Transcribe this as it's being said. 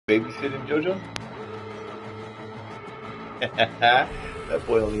Babysitting JoJo? That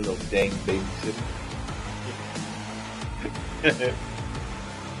boy don't need no dang babysitting.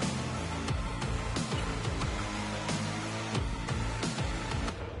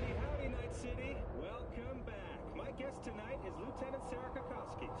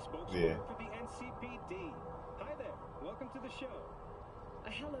 Yeah. For the NCPD. Hi there. Welcome to the show.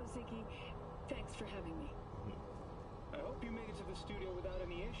 Hello, Ziggy. Thanks for having me. I hope you made it to the studio without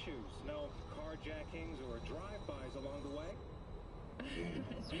any issues. No carjackings or drive-bys along the way.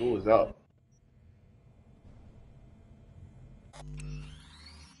 School is out.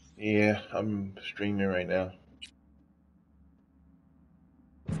 Yeah, I'm streaming right now.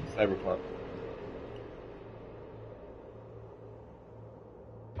 Cyberpunk.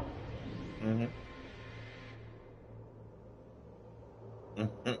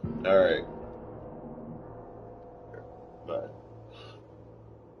 All right. Bye.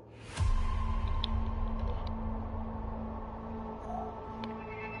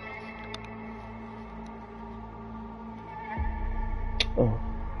 Oh.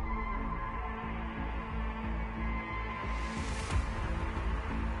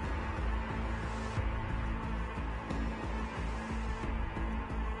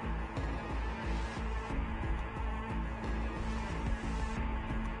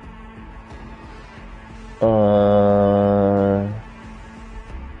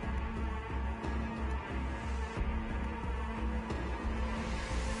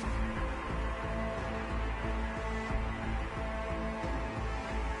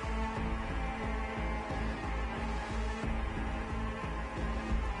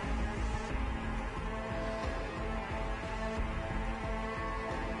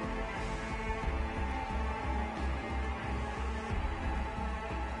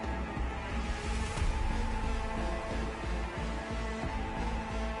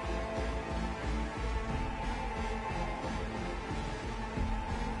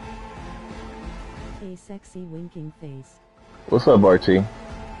 A sexy winking face. What's up, RT?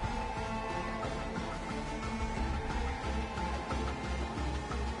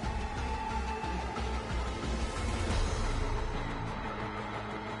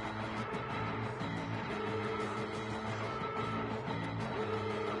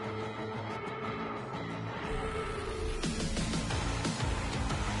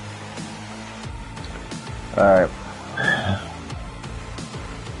 Alright.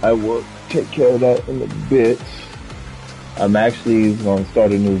 I will take care of that in a bit. I'm actually going to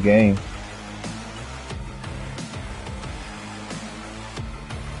start a new game.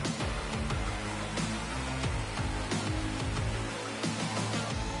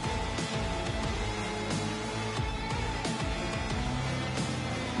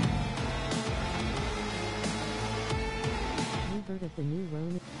 You heard of the new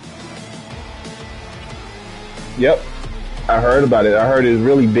Ronin? Yep, I heard about it. I heard it's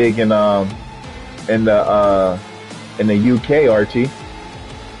really big in the UK, RT.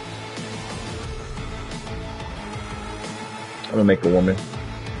 I'm gonna make a woman.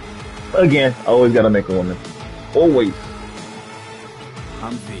 Again, I always gotta make a woman. Always.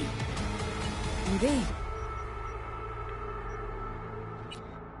 I'm V. V.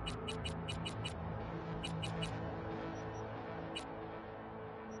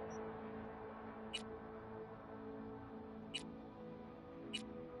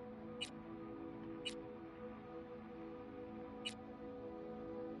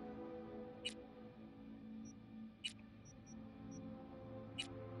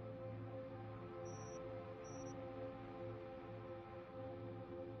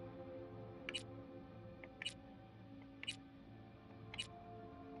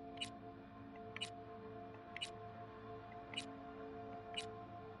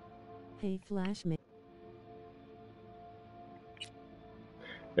 Hey, Flashman.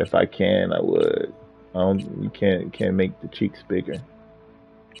 If I can, I would. You can't make the cheeks bigger.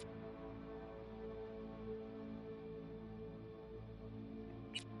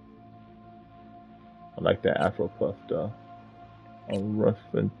 I like that Afro puff though. I'm rough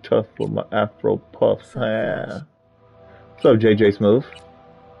and tough with my Afro puffs. What's up, JJ Smooth?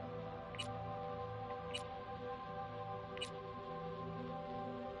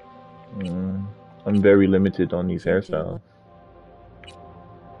 I'm very limited on these hairstyles.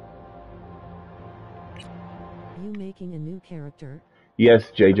 You making a new character?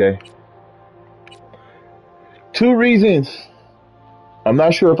 Yes, JJ. 2 reasons. I'm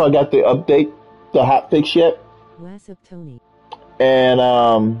not sure if I got the update, the hotfix yet. Less of Tony. And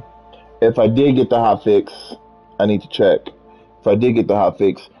if I did get the hotfix, I need to check. If I did get the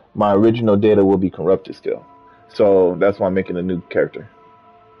hotfix, my original data will be corrupted still. So that's why I'm making a new character.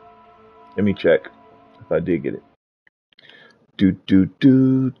 Let me check if I did get it. Do do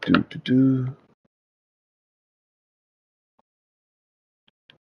do do do do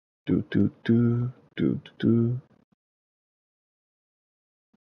do do do do do.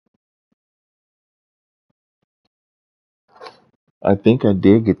 I think I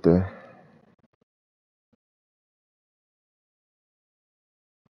did get the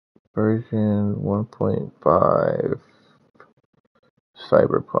version 1.5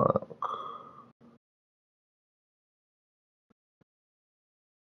 Cyberpunk.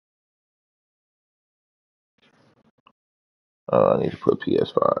 I need to put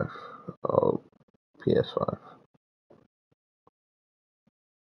PS5. Oh, PS5.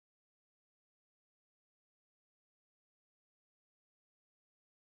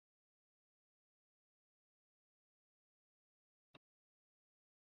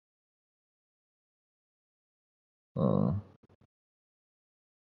 Uh,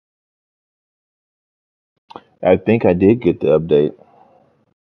 I think I did get the update.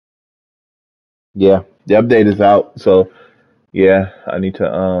 Yeah, the update is out. So yeah, I need to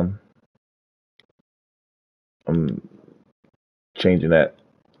I'm changing that.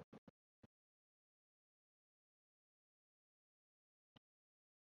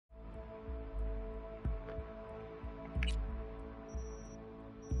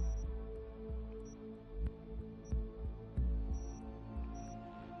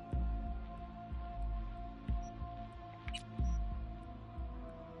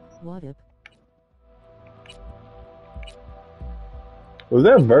 What up? Was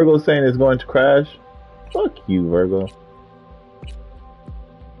that Virgo saying it's going to crash? Fuck you, Virgo.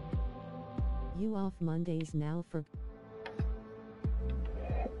 You off Mondays now for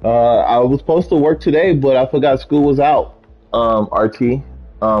I was supposed to work today, but I forgot school was out. RT, in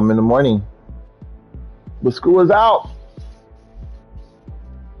the morning, but school was out,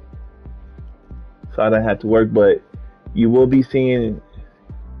 so I didn't have to work. But you will be seeing.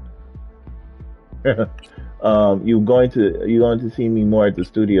 You're going to see me more at the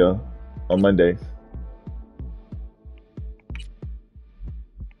studio on Mondays.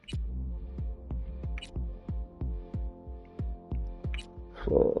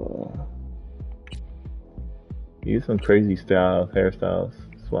 For use some crazy hairstyles.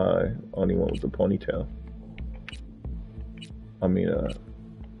 That's why I only went with the ponytail. I mean,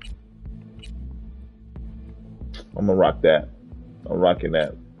 I'm gonna rock that. I'm rocking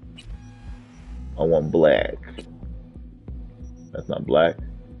that. I want black. That's not black.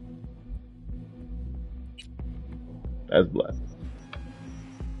 That's black.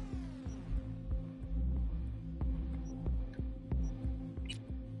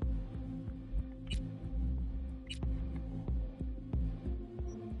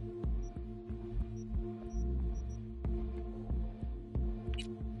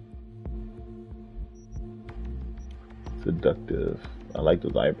 Seductive. I like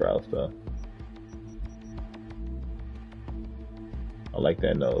those eyebrows though. I like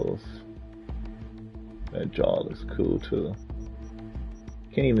that nose. That jaw looks cool too.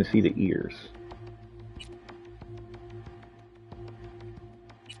 Can't even see the ears.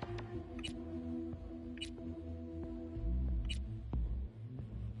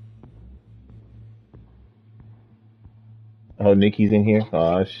 Oh, Nikki's in here.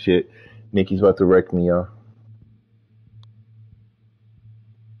 Oh shit. Nikki's about to wreck me, y'all.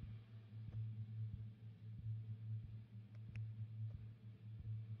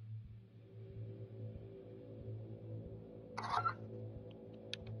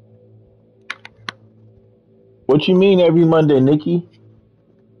 What you mean every Monday, Nikki?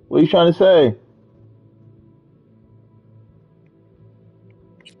 What are you trying to say?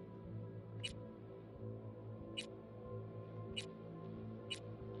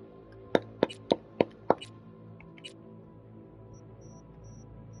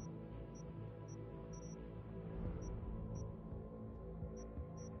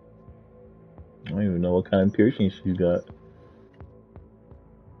 I don't even know what kind of piercing she got.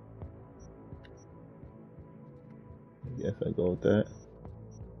 I guess I go with that.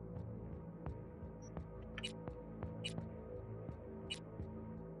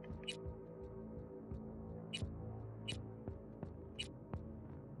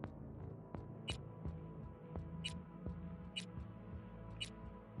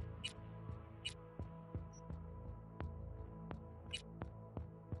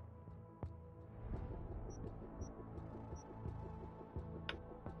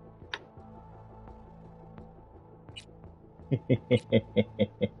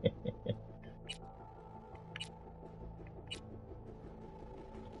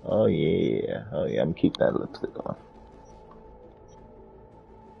 Oh yeah. Oh yeah, I'm keep that lipstick on.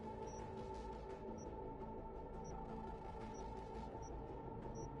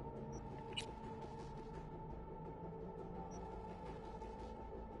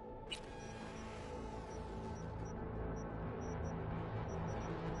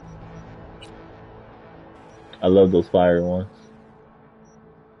 I love those fire ones.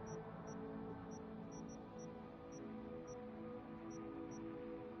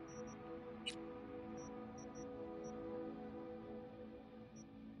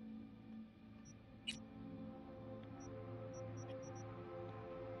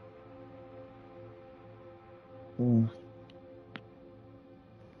 Hmm.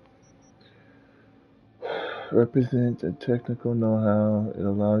 Represents a technical know-how. It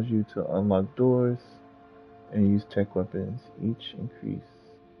allows you to unlock doors and use tech weapons. Each increase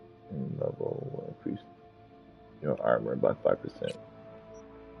in level will increase your armor by 5%.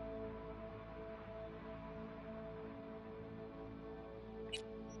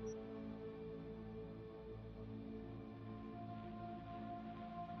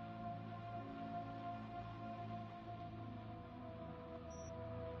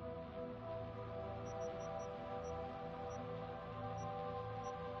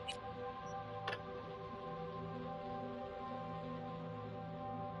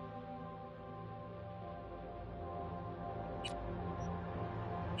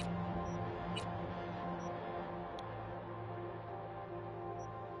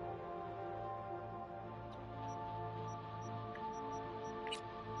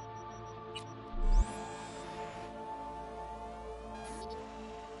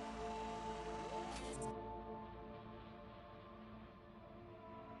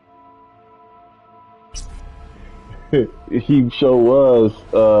 He sure was.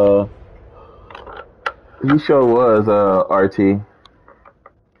 He sure was. RT.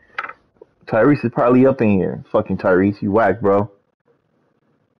 Tyrese is probably up in here. Fucking Tyrese, you whack, bro.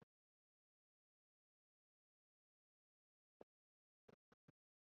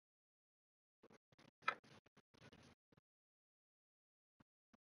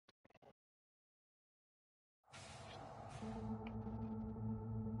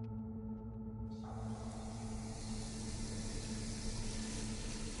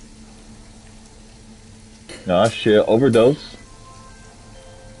 Nah, shit. Overdose.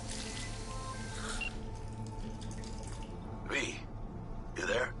 V, you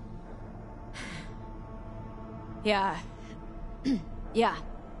there? Yeah. Yeah.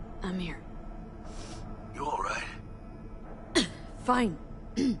 I'm here. You alright? Fine.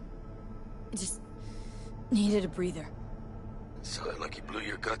 I just needed a breather. Sounded like you blew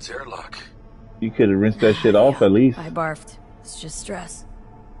your guts airlock. You could have rinsed that shit off at least. I barfed. It's just stress.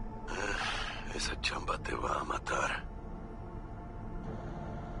 Esa chamba te va a matar.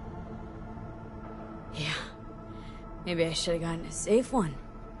 Yeah. Maybe I should have gotten a safe one.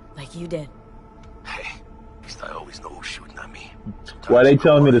 Like you did. Hey, at least I always know who's shooting at me. Sometimes Why they you know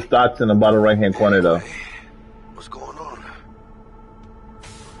telling me why. the stock's in the bottom right hand corner though? Anyway, what's going on?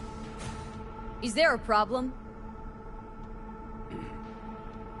 Is there a problem?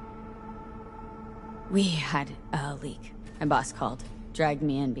 We had a leak. My boss called. Dragged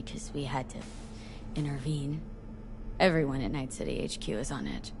me in because we had to intervene. Everyone at Night City HQ is on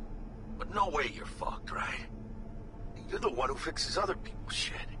edge. But no way you're fucked, right? You're the one who fixes other people's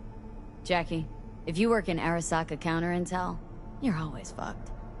shit. Jackie, if you work in Arasaka counterintel, you're always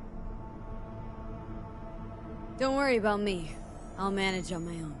fucked. Don't worry about me. I'll manage on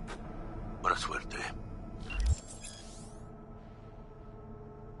my own. Buena suerte.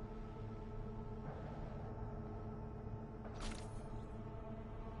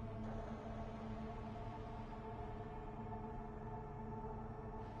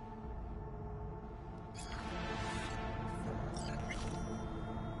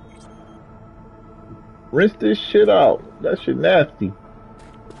 Rinse this shit out. That shit nasty.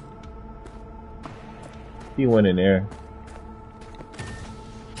 He went in there.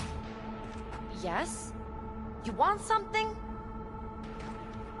 Yes? You want something?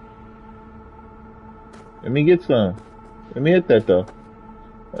 Let me get some. Let me hit that though.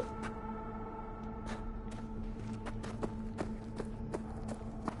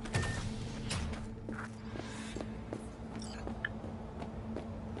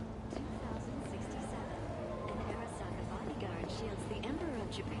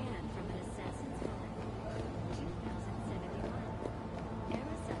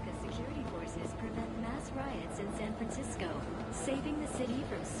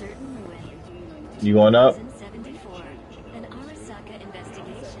 You going up? An Arasaka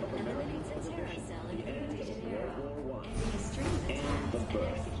investigation eliminates a terror cell in Rio de Janeiro. And a string of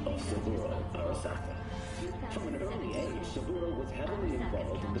attacks and executions responsible.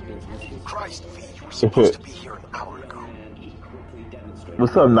 2017. Christ, V, you were supposed to be here an hour ago.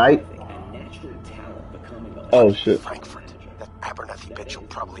 What's up, Knight? Oh shit. Frankfurt. That Abernathy bitch will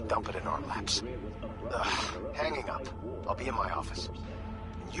probably dump it in our laps. Hanging up. I'll be in my office.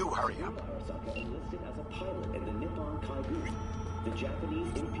 You hurry up. Arasaka enlisted as a pilot in the Nippon Kaigu, the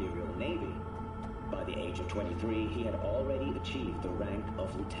Japanese Imperial Navy. By the age of 23, he had already achieved the rank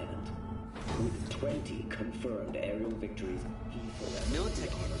of lieutenant. With 20 confirmed aerial victories, he forever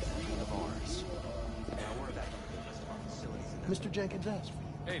Militech units of ours. Now we're evacuating most of our facilities. Mr. Jenkins asked for you.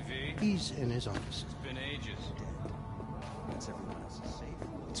 Hey, V. He's in his office. It's been ages. Once everyone else is safe.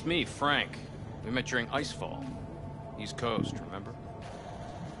 It's me, Frank. We met during Icefall. East Coast, remember?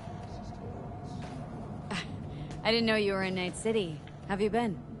 I didn't know you were in Night City. Have you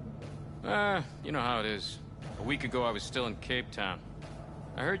been? You know how it is. A week ago, I was still in Cape Town.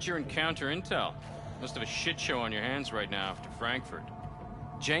 I heard you're in counter intel. Must have a shit show on your hands right now after Frankfurt.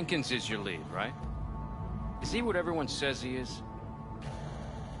 Jenkins is your lead, right? Is he what everyone says he is?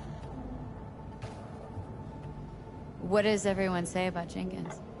 What does everyone say about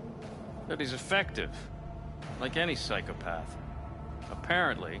Jenkins? That he's effective. Like any psychopath.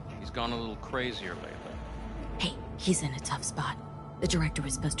 Apparently, he's gone a little crazier lately. Hey, he's in a tough spot. The director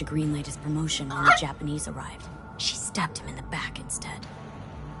was supposed to greenlight his promotion when the Japanese arrived. She stabbed him in the back instead.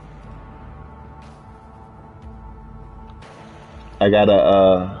 I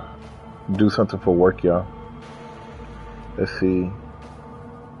gotta do something for work, y'all. Let's see.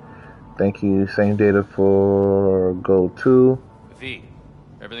 Thank you. Same data for Go 2. V,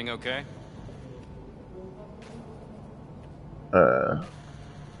 everything okay? And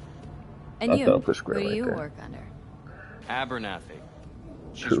I you, fell for who square do right you there. work under? Abernathy.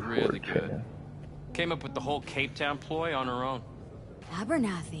 She's 2 really for good. chicken. Came up with the whole Cape Town ploy on her own.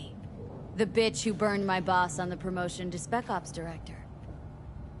 Abernathy. The bitch who burned my boss on the promotion to Spec Ops Director.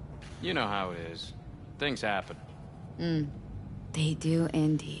 You know how it is. Things happen. They do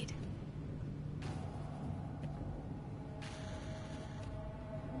indeed.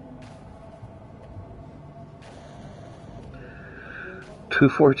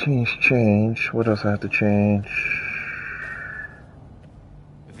 $214's change. What else I have to change?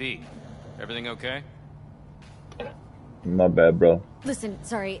 V, everything okay? My bad, bro. Listen,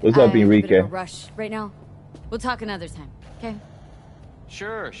 sorry. What's up, I'm in a bit Enrique? of a rush right now. We'll talk another time, okay?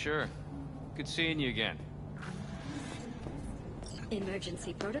 Sure. Good seeing you again.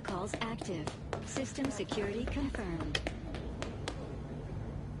 Emergency protocols active. System security confirmed.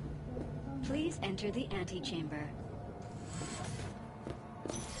 Please enter the antechamber.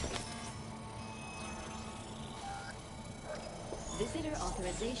 Visitor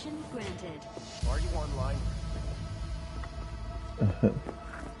authorization granted. Are you online?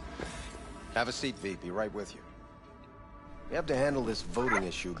 Have a seat, V. Be right with you. We have to handle this voting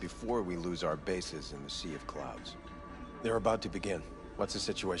issue before we lose our bases in the Sea of Clouds. They're about to begin. What's the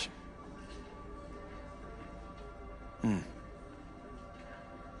situation?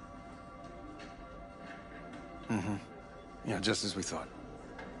 Yeah, just as we thought.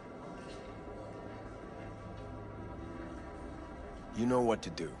 You know what to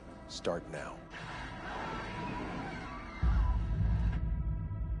do. Start now.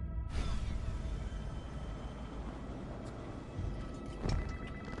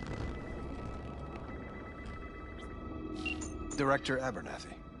 Director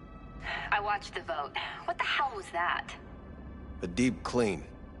Abernathy. I watched the vote. What the hell was that? A deep clean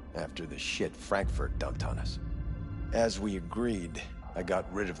after the shit Frankfurt dumped on us. As we agreed, I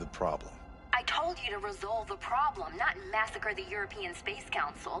got rid of the problem. I told you to resolve the problem, not massacre the European Space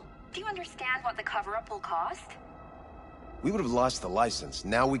Council. Do you understand what the cover-up will cost? We would have lost the license.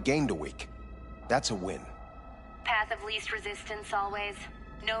 Now we gained a week. That's a win. Path of least resistance always.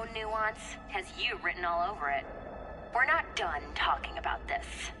 No nuance. Has you written all over it. We're not done talking about this.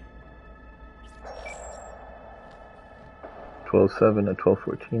 12-7 and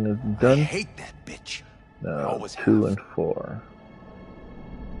 12-14 is I done. hate that bitch. I Now always 2 have. and 4.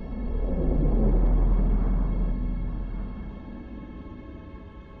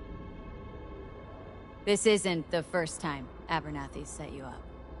 This isn't the first time Abernathy set you up.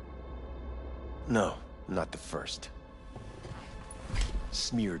 No, not the first.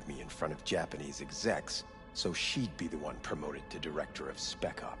 Smeared me in front of Japanese execs, so she'd be the one promoted to Director of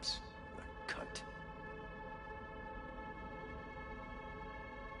Spec Ops. A cunt.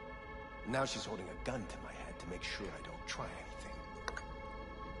 Now she's holding a gun to my head to make sure I don't try anything.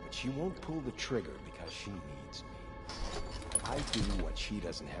 But she won't pull the trigger because she needs me. I do what she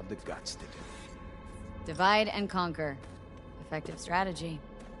doesn't have the guts to do. Divide and conquer. Effective strategy.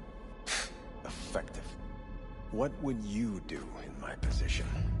 Effective. What would you do in my position?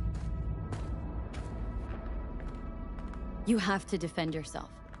 You have to defend yourself.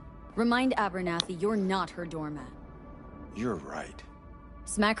 Remind Abernathy you're not her doormat. You're right.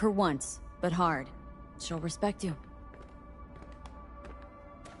 Smack her once, but hard. She'll respect you.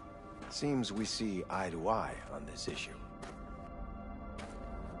 Seems we see eye to eye on this issue.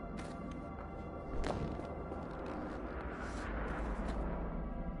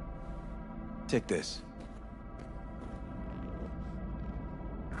 Take this.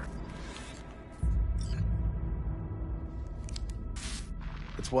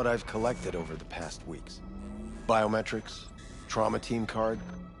 It's what I've collected over the past weeks. Biometrics, trauma team card,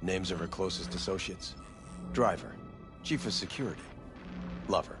 names of her closest associates. Driver, chief of security.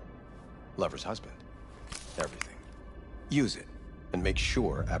 Lover, lover's husband. Everything. Use it, and make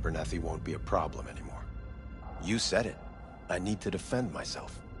sure Abernathy won't be a problem anymore. You said it. I need to defend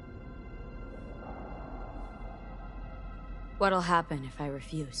myself. What'll happen if I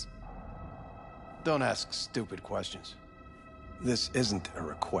refuse? Don't ask stupid questions. This isn't a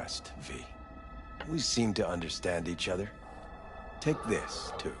request, V. We seem to understand each other. Take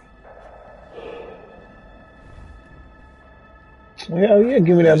this, too. Hell yeah,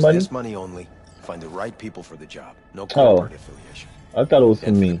 give me that Use money. this money only. Find the right people for the job. No corporate affiliation. I thought it was for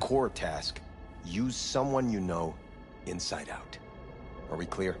And for me. the core task, use someone you know inside out. Are we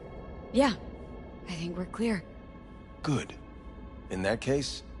clear? Yeah, I think we're clear. Good. In that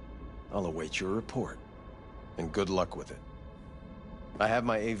case, I'll await your report. And good luck with it. I have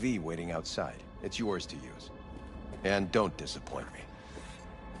my AV waiting outside. It's yours to use. And don't disappoint me.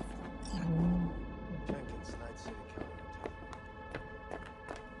 Jenkins, Night City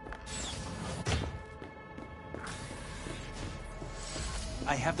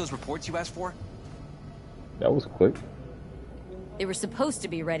I have those reports you asked for? That was quick. They were supposed to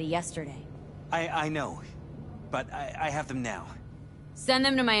be ready yesterday. I know. But I have them now. Send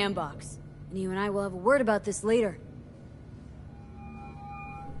them to my inbox. And you and I will have a word about this later.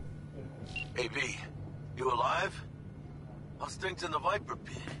 Hey, V, you alive? How's things in the Viper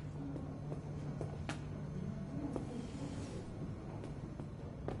Pit?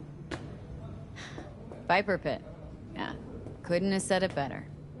 Viper Pit. Yeah, couldn't have said it better.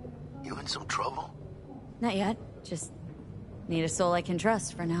 You in some trouble? Not yet. Just need a soul I can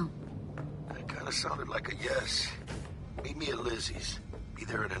trust for now. That kind of sounded like a yes. Meet me at Lizzie's. Be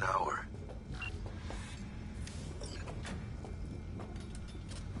there in an hour.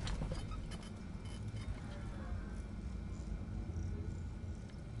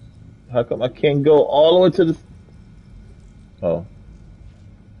 How come I can't go all the way to the... Oh.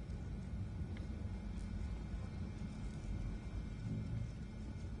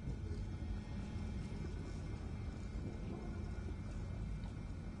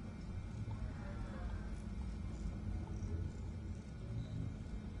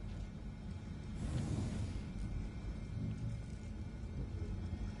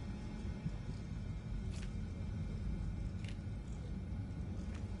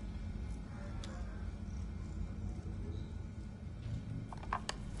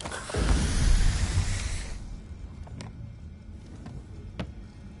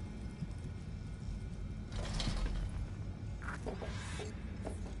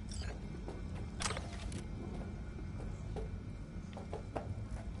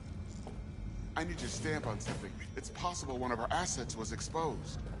 I need your stamp on something. It's possible one of our assets was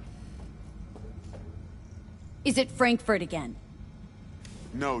exposed. Is it Frankfurt again?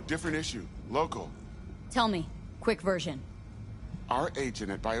 No, different issue. Local. Tell me. Quick version. Our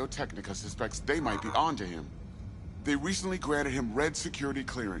agent at Biotechnica suspects they might be onto him. They recently granted him red security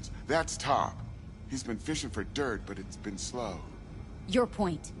clearance. That's top. He's been fishing for dirt, but it's been slow. Your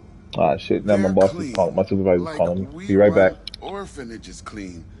point. Ah, shit. Now my They're boss clean. is calling. My supervisor's Like calling me. we Be right back. run Orphanage is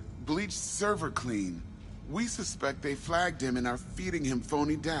clean. Bleached server clean. We suspect they flagged him and are feeding him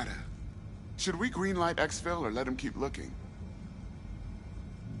phony data. Should we greenlight exfil or let him keep looking?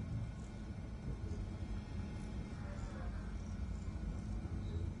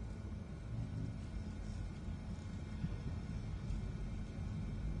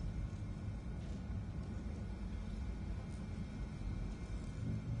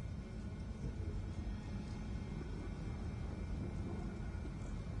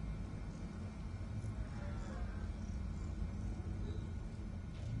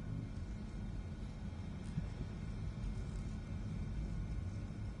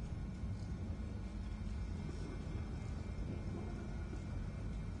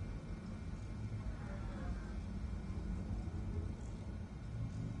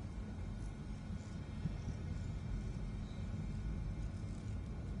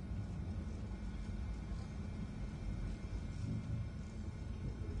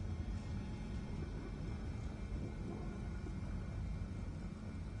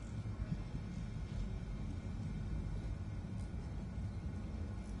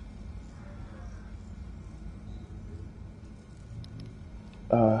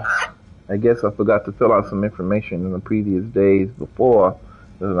 I guess I forgot to fill out some information in the previous days before.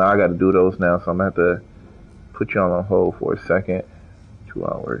 So now I got to do those now, so I'm going to have to put you on hold for a second. 2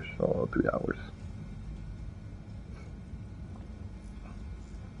 hours or 3 hours.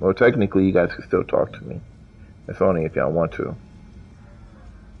 Well, technically, you guys can still talk to me. It's only if y'all want to.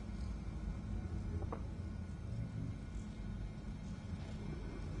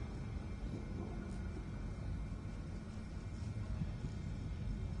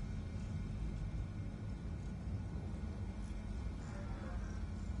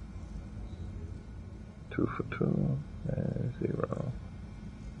 Two for two and 0.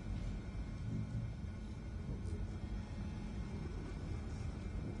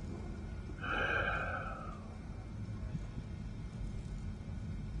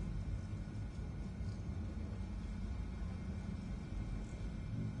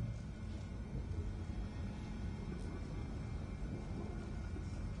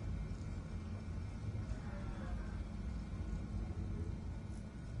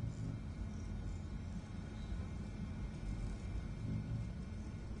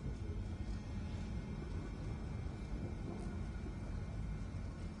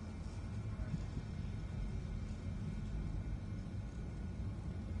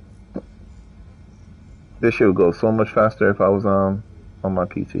 This shit would go so much faster if I was on my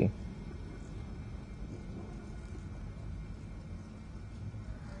PC.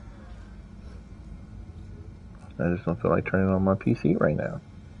 I just don't feel like turning on my PC right now.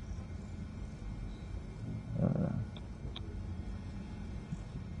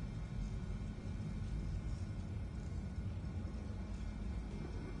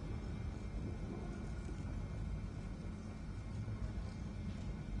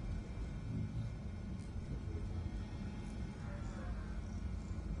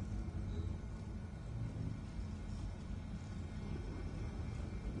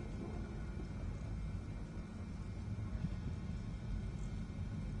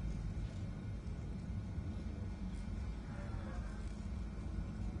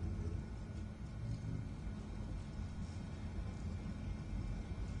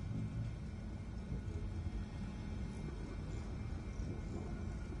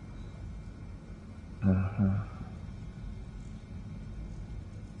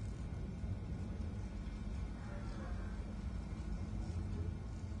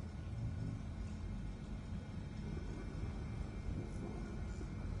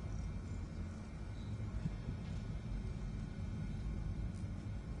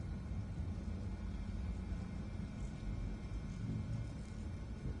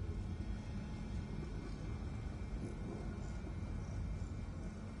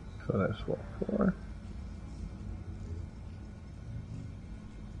 So that's what, 4.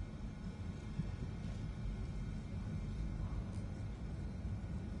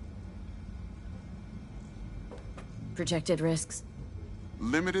 Projected risks?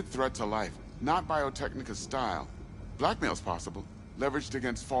 Limited threat to life, not Biotechnica's style. Blackmail's possible, leveraged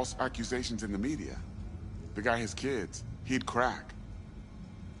against false accusations in the media. The guy has kids. He'd crack.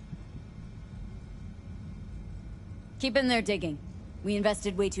 Keep in there digging. We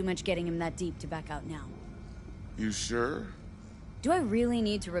invested way too much getting him that deep to back out now. You sure? Do I really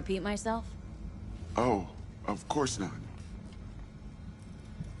need to repeat myself? Oh, of course not.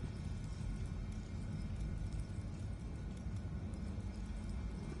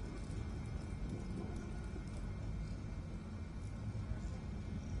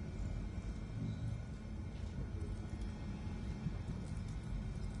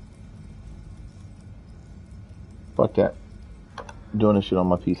 Fuck that. I'm doing this shit on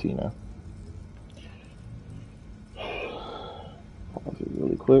my PC now. Pause it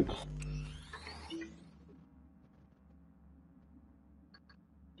really quick.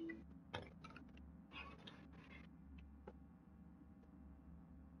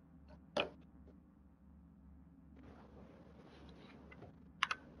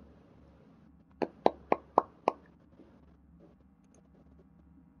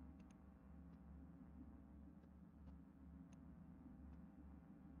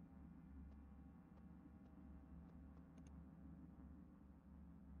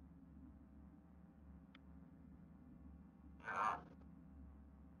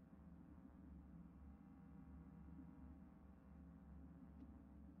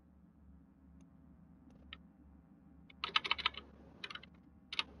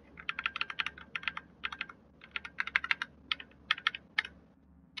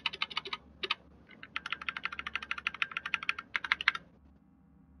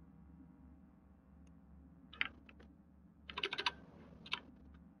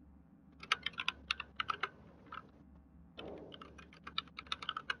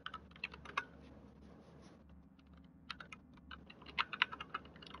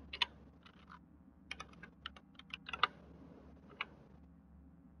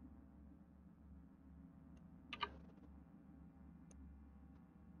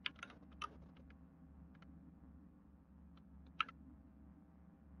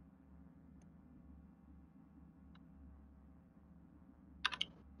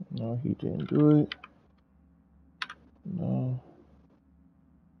 No, he didn't do it. No.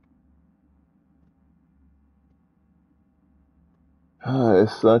 It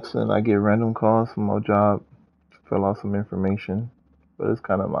sucks, and I get random calls from my job to fill out some information, but it's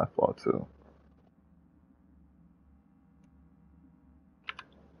kind of my fault too.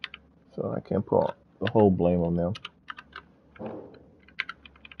 So I can't put the whole blame on them.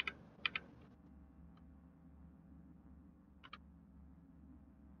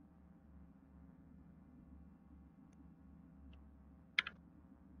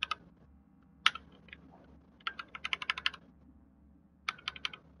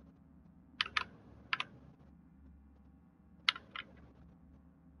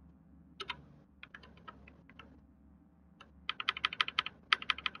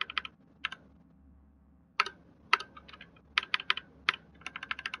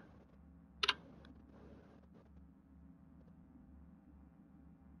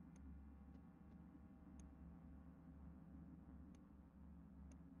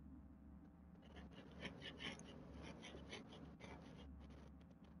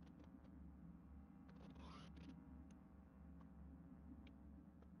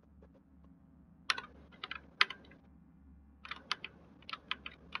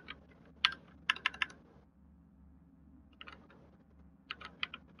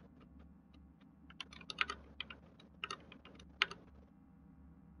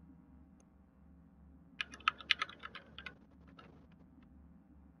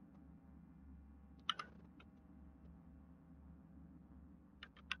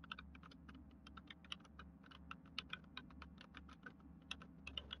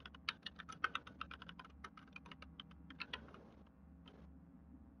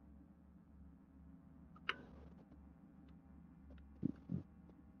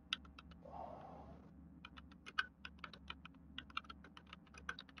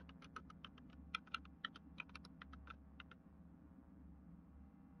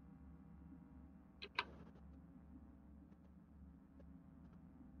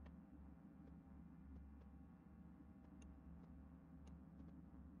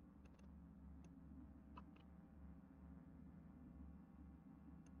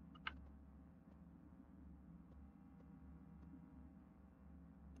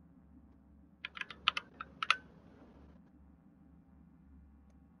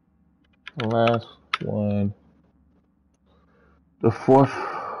 The last one. The fourth.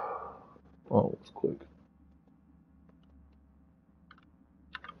 Oh, it was quick.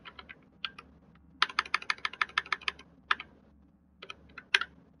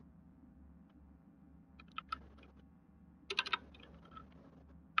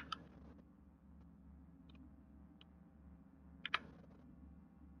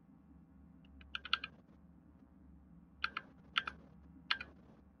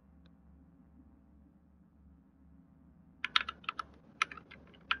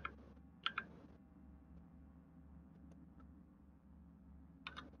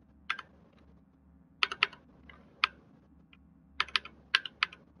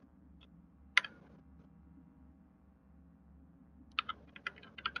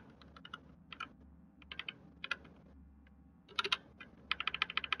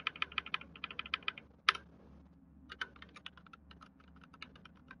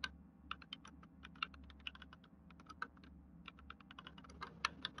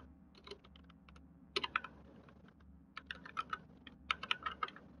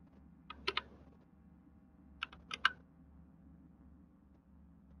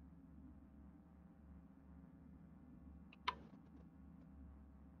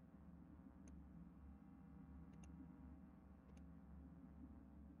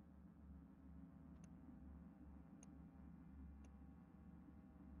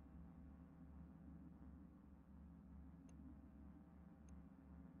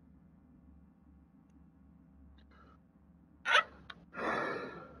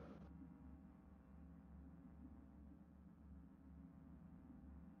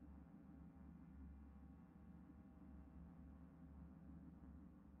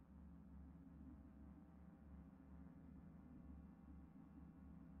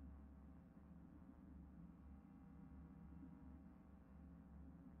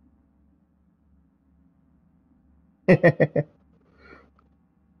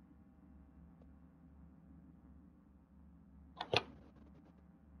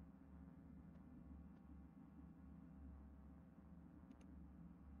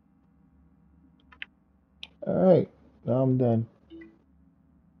 Alright, now I'm done.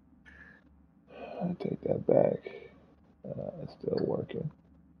 I take that back. It's still working.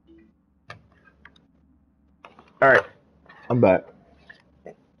 Alright, I'm back.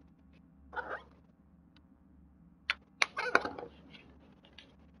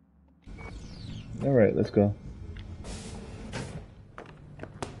 All right, let's go.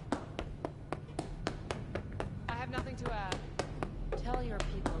 I have nothing to add. Tell your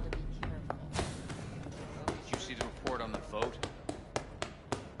people to be careful. Did you see the report on the vote?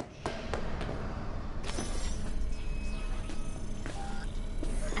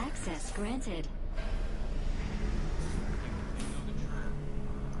 Access granted.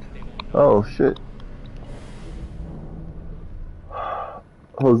 Oh shit.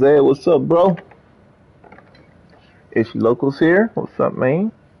 Jose, what's up, bro? Is she locals here? What's up,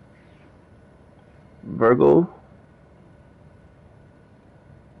 man? Virgo.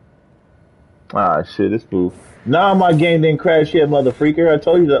 Ah, shit, this fool. Nah, my game didn't crash yet, mother freaker. I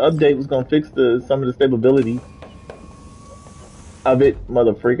told you the update was gonna fix some of the stability of it,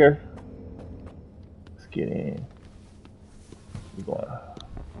 mother freaker. Let's get in. We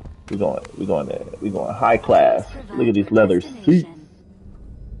going high class. Look at these leather seats.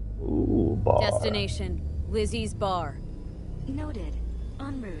 Ooh, bar. Destination, Lizzie's bar. Noted.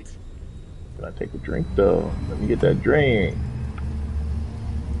 En route. Can I take a drink though? Let me get that drink.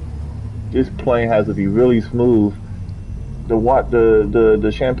 This plane has to be really smooth.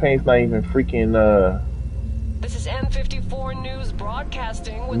 The champagne's not even freaking This is N54 News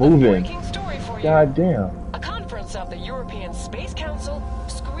broadcasting with moving. a breaking story for you. God damn. A conference of the European Space Council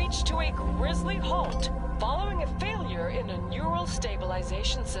screeched to a grisly halt following a failure in a neural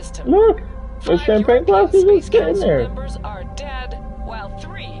stabilization system. Look, the champagne glasses are sitting there. Members are dead, while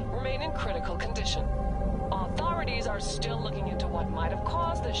 3 remain in critical condition. Authorities are still looking into what might have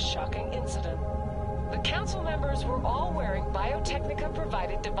caused this shocking incident. The council members were all wearing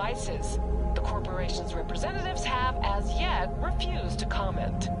Biotechnica-provided devices. The corporation's representatives have, as yet, refused to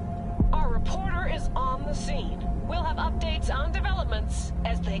comment. Our reporter is on the scene. We'll have updates on developments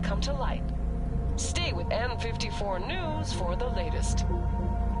as they come to light. Stay with N54 News for the latest.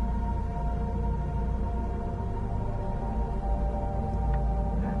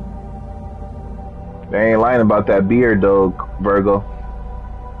 They ain't lying about that beard though, Virgo.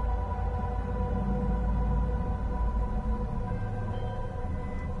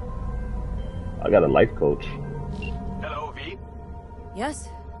 I got a life coach. Hello, V. Yes?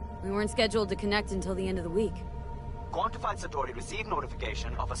 We weren't scheduled to connect until the end of the week. Quantified Satori received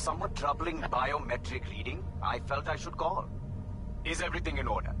notification of a somewhat troubling biometric reading. I felt I should call. Is everything in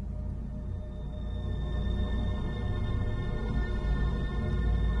order?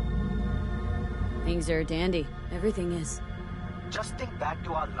 Things are dandy. Everything is. Just think back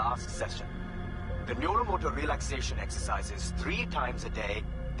to our last session. The neuromotor relaxation exercises 3 times a day.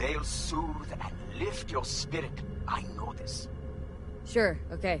 They'll soothe and lift your spirit. I know this. Sure,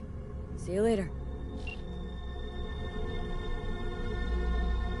 okay. See you later.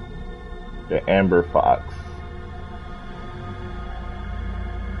 The Amber Fox.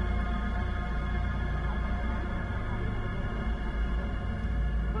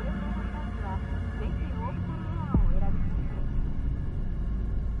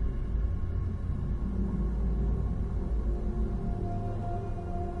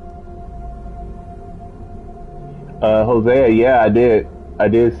 Hosea, yeah, I did. I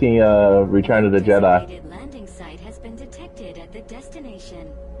did see Return of the Jedi. Designated landing site has been detected at the destination.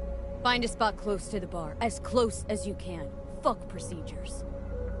 Find a spot close to the bar. As close as you can. Fuck procedures.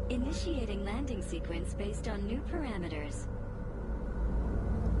 Initiating landing sequence based on new parameters.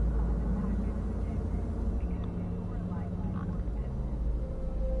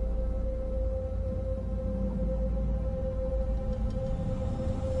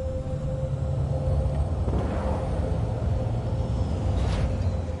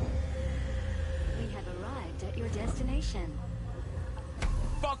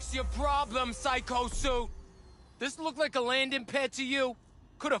 Fuck's your problem, Psycho Suit? This look like a landing pad to you?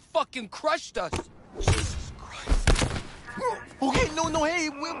 Could have fucking crushed us. Jesus Christ. Okay, no, hey,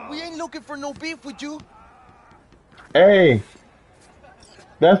 we ain't looking for no beef with you. Hey,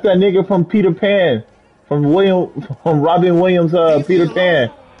 that's that nigga from Peter Pan, from Robin Williams, Peter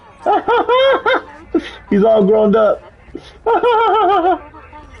Pan. He's all grown up.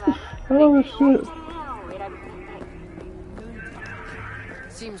 Oh shit.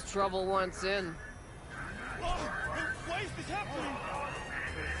 Seems trouble wants in.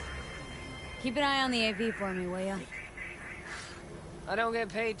 Keep an eye on the AV for me, will ya? I don't get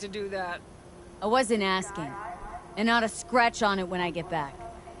paid to do that. I wasn't asking. And not a scratch on it when I get back.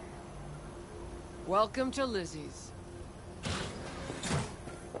 Welcome to Lizzie's.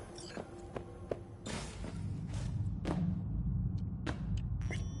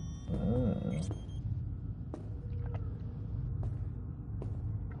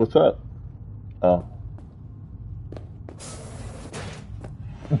 What's up? Oh.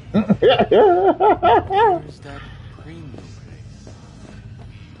 Where's that premium place?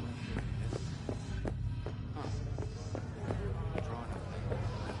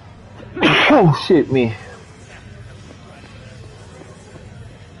 Oh shit, me.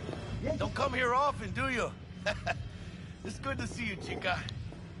 Don't come here often, do you? It's good to see you, chica.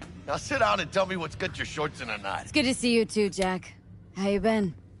 Now sit down and tell me what's got your shorts in a knot. It's good to see you too, Jack. How you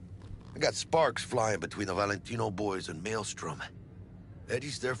been? I got sparks flying between the Valentino boys and Maelstrom.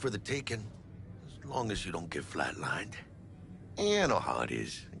 Eddie's there for the taking, as long as you don't get flatlined. Yeah, I know how it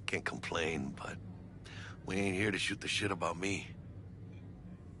is. I can't complain, but we ain't here to shoot the shit about me.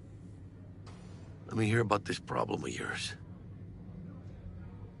 Let me hear about this problem of yours.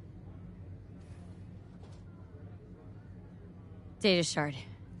 Data shard.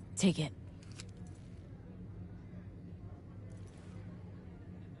 Take it.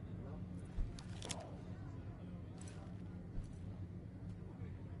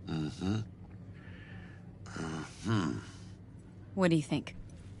 What do you think?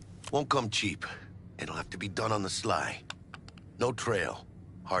 Won't come cheap. It'll have to be done on the sly. No trail.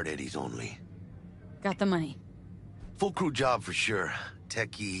 Hard eddies only. Got the money. Full crew job for sure.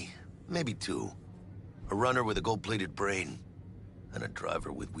 Techie, maybe two. A runner with a gold-plated brain. And a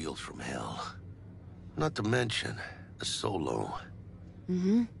driver with wheels from hell. Not to mention, a solo.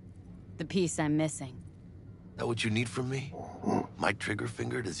 Mm-hmm. The piece I'm missing. That what you need from me? My trigger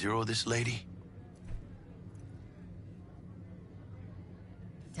finger to zero this lady?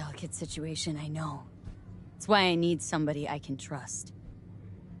 Delicate situation, I know. That's why I need somebody I can trust.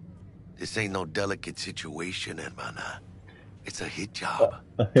 This ain't no delicate situation, hermana. It's a hit job.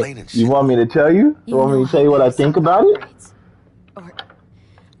 Plain and simple. You want me to tell you? You want me to tell you what I think about it? Or,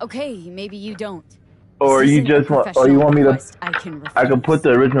 okay, maybe you don't. Or you just want, or you want me to? I can put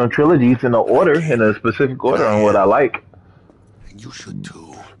the original trilogies in a order, in a specific order on what I like. And you should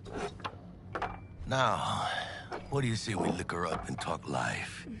too. Now, what do you say we liquor up and talk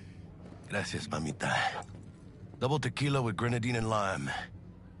life? Gracias, mamita. Double tequila with grenadine and lime.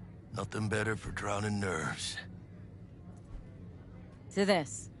 Nothing better for drowning nerves. To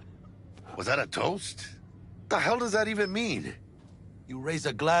this. Was that a toast? The hell does that even mean? You raise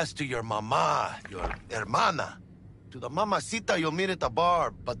a glass to your mama, your hermana, to the mamacita you'll meet at the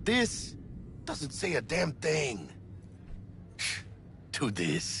bar, but this doesn't say a damn thing. To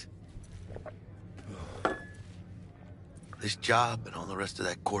this. This job and all the rest of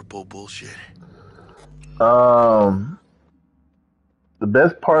that corpo bullshit. The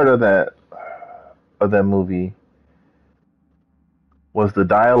best part of that movie was the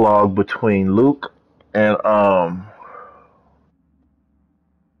dialogue between Luke and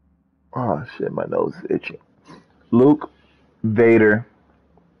oh shit, my nose is itching. Luke, Vader,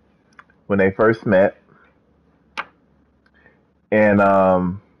 when they first met, and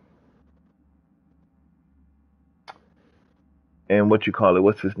what you call it?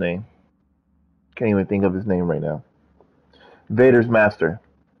 What's his name? Can't even think of his name right now. Vader's master.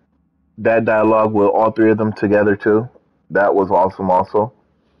 That dialogue with all three of them together too. That was awesome also.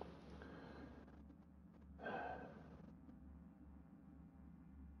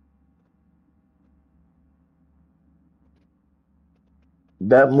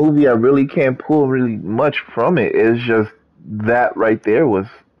 That movie, I really can't pull really much from it. It's just that right there was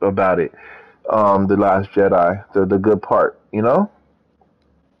about it. The Last Jedi, the good part, you know?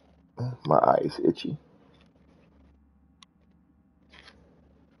 My eye is itchy.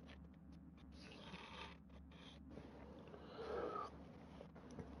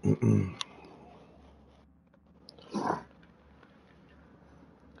 You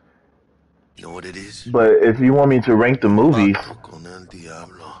know what it is? But if you want me to rank the movies,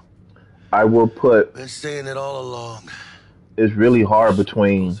 I will put. Been saying it all along. It's really hard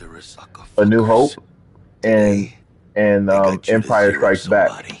between A New Hope and Empire Strikes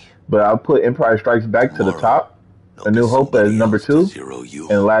Back. But I'll put Empire Strikes Back to the top, A New Hope as number 2,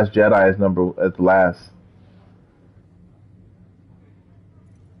 and Last Jedi as last.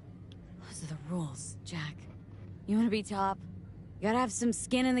 Those are the rules, Jack. You want to be top? You gotta have some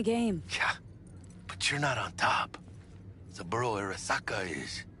skin in the game. Yeah, but you're not on top. Saburo Arasaka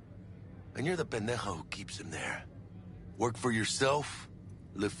is. And you're the pendejo who keeps him there. Work for yourself,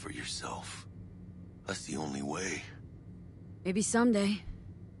 live for yourself. That's the only way. Maybe someday.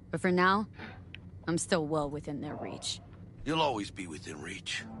 But for now, I'm still well within their reach. You'll always be within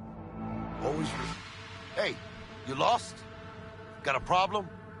reach. Always. Hey, you lost? Got a problem?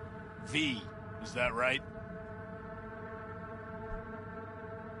 V, is that right?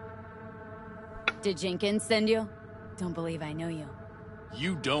 Did Jenkins send you? Don't believe I know you.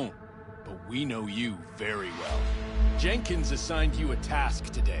 You don't, but we know you very well. Jenkins assigned you a task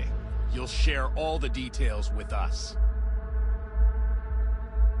today. You'll share all the details with us.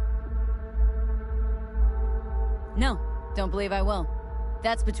 No, don't believe I will.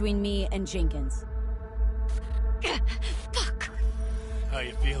 That's between me and Jenkins. Fuck. How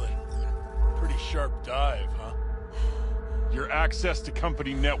you feeling? Pretty sharp dive, huh? Your access to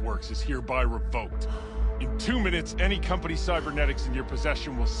company networks is hereby revoked. In 2 minutes, any company cybernetics in your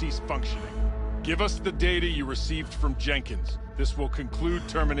possession will cease functioning. Give us the data you received from Jenkins. This will conclude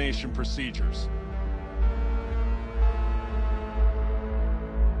termination procedures.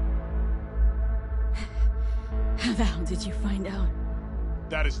 How the hell did you find out?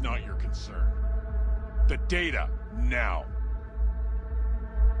 That is not your concern. The data, now.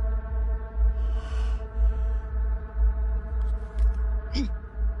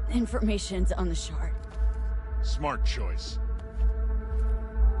 Information's on the shard. Smart choice.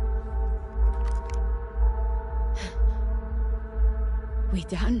 We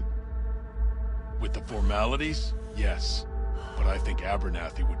done? With the formalities? Yes. But I think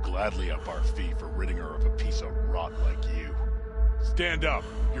Abernathy would gladly up our fee for ridding her of a piece of rot like you. Stand up.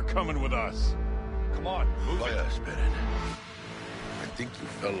 You're coming with us. Come on, move it. Spirit. I think you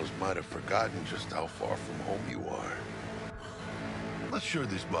fellows might have forgotten just how far from home you are. Not sure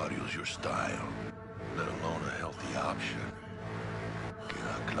this barrio's your style, let alone a healthy option.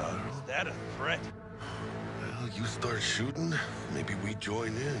 Queda claro? Is that a threat? Well, you start shooting, maybe we join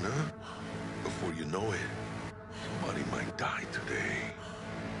in, huh? Before you know it, somebody might die today.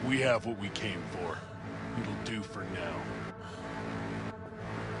 We have what we came for. It'll do for now.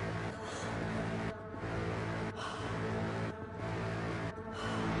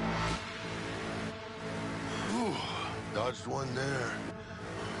 Ooh, dodged one there.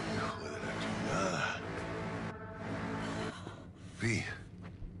 Hijo de la chingada. V,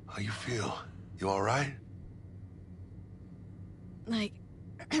 how you feel? You all right? Like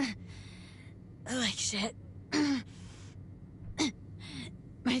shit.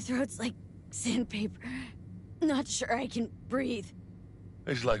 My throat's like sandpaper. Not sure I can breathe.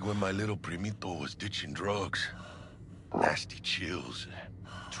 It's like when my little primito was ditching drugs. Nasty chills,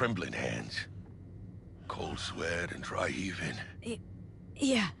 trembling hands, cold sweat and dry heaving.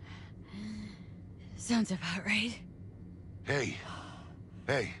 Yeah. Sounds about right. Hey.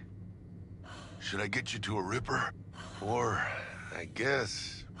 Should I get you to a Ripper? Or, I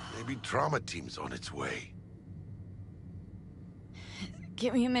guess, maybe trauma team's on its way.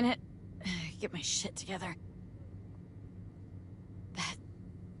 Give me a minute. Get my shit together.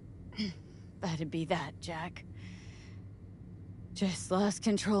 That'd be that, Jack. Just lost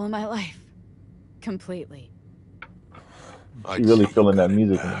control of my life. Completely. You're really feeling that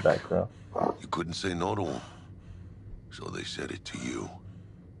music in the background. You couldn't say no to him. So they said it to you.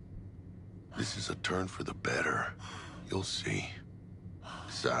 This is a turn for the better. You'll see.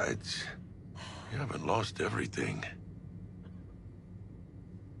 Besides, you haven't lost everything.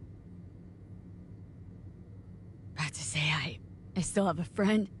 About to say I still have a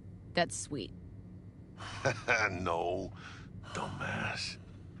friend. That's sweet. No, dumbass.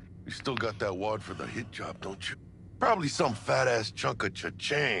 You still got that wad for the hit job, don't you? Probably some fat-ass chunk of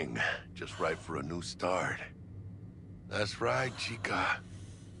cha-ching, just right for a new start. That's right, chica.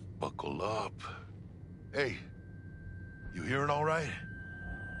 Buckle up. Hey, you hearing all right?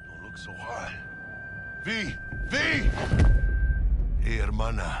 Don't look so hot. V! Hey,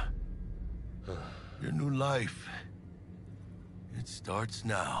 hermana. Your new life. It starts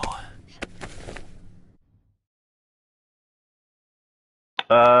now.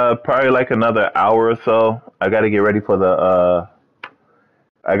 Probably like another hour or so. I gotta get ready for the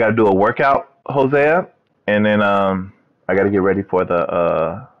I gotta do a workout, Hosea, and then I gotta get ready for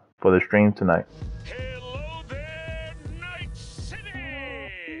the stream tonight. Hello there, Night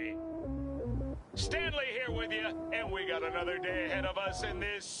City! Stanley here with you, and we got another day ahead of us in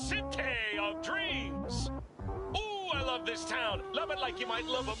this city of dreams. Ooh, I love this town. Love it like you might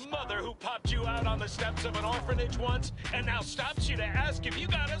love a mother who popped you out on the steps of an orphanage once and now stops you to ask if you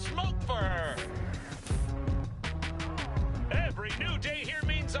got a smoke for her. Every new day here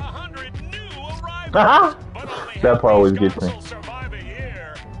means 100 new arrivals. But only That part always gets me. will survive a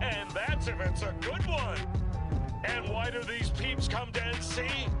year, and that's if it's a good one. And why do these peeps come to NC?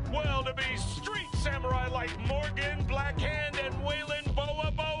 Well, to be street samurai like Morgan, Blackhand, and Waylon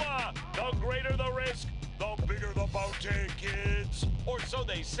Boa Boa. The greater the risk, the bigger the bounty, kids. Or so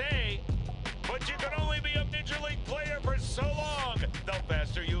they say. But you can only be a Major League player for so long. The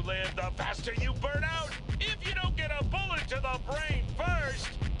faster you live, the faster you burn out. If you don't get a bullet to the brain first.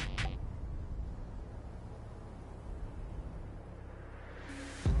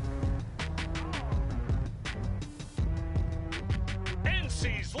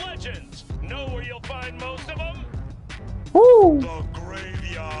 these legends. Know where you'll find most of them? Woo! The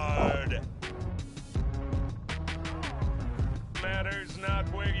graveyard. Matters not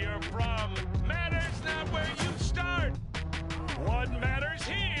where you're from. Matters not where you start. What matters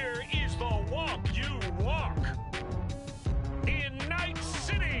here is the walk you walk. In Night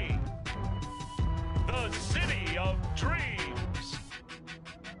City. The city of dreams.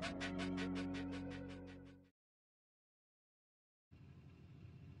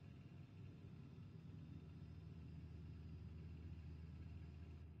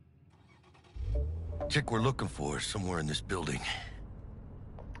 Chick we're looking for is somewhere in this building.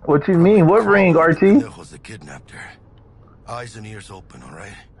 What you mean? What ring, RT? Pendejos that kidnapped her. Eyes and ears open, all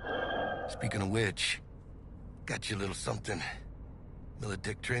right? Speaking of which, got you a little something.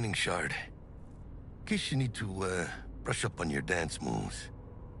 Militech training shard. In case you need to, brush up on your dance moves.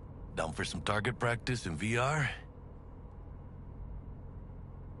 Down for some target practice in VR?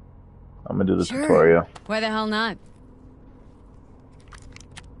 I'm gonna do the Sure. tutorial. Why the hell not?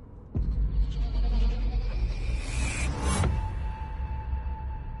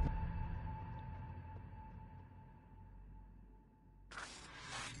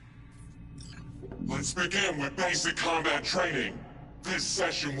 Let's begin with basic combat training. This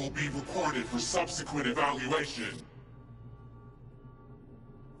session will be recorded for subsequent evaluation.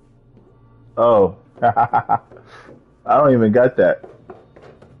 Oh. I don't even got that.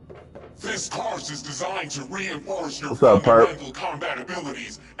 This course is designed to reinforce your What's up, Perp? fundamental combat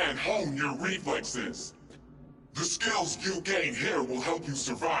abilities and hone your reflexes. The skills you gain here will help you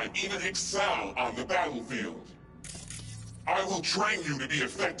survive, even excel on the battlefield. I will train you to be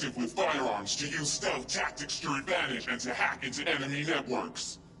effective with firearms, to use stealth tactics to your advantage, and to hack into enemy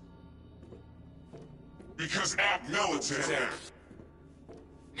networks. Because at Militech...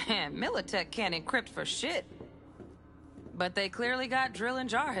 Man, Militech can't encrypt for shit. But they clearly got drill and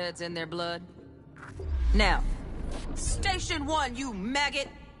jarheads in their blood. Now, Station 1, you maggot!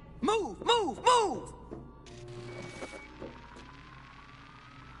 Move, move, move!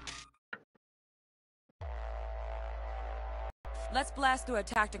 Let's blast through a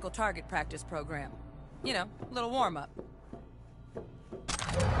tactical target practice program. You know, a little warm-up.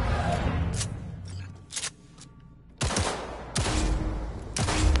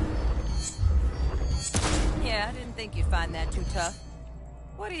 Yeah, I didn't think you'd find that too tough.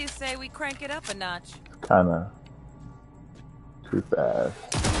 What do you say we crank it up a notch? Kinda too fast.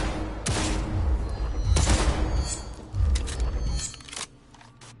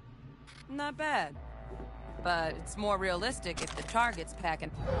 Not bad. But it's more realistic if the target's packing.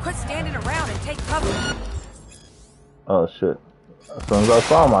 Quit standing around and take cover. Oh shit. As soon as I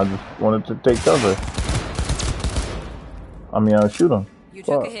saw him, I just wanted to take cover. I mean, I'll shoot him. You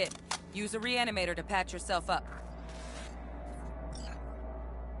took a hit. Use a reanimator to patch yourself up.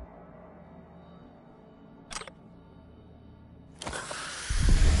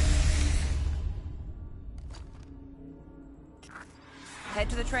 Head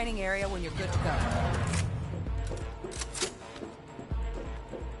to the training area when you're good to go.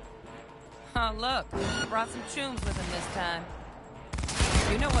 Oh, look. Brought some tunes with him this time.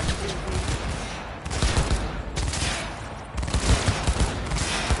 You know what to do, V.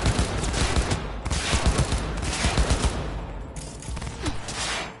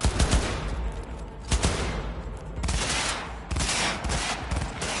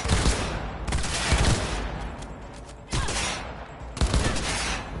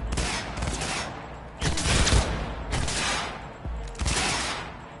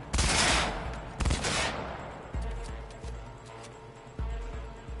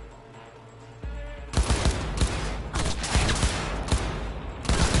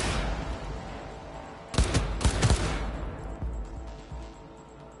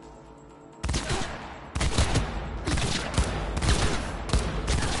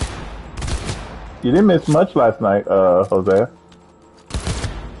 You didn't miss much last night, Jose.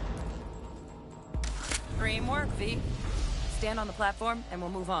 Dream work, V. Stand on the platform and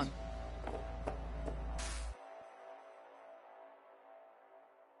we'll move on.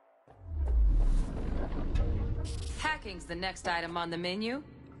 Hacking's the next item on the menu.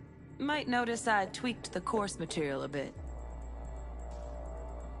 Might notice I tweaked the course material a bit.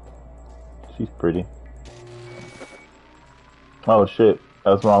 She's pretty. Oh shit,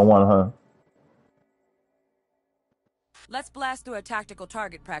 that's the wrong one, huh? Let's blast through a tactical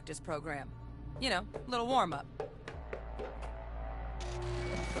target practice program. You know, a little warm-up.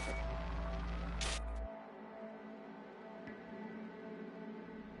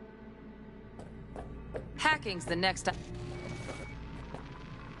 Hacking's the next...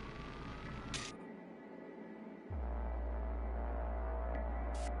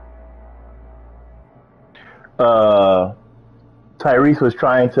 Tyrese was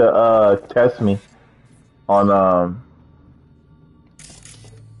trying to on um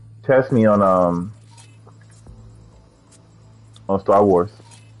test me on Star Wars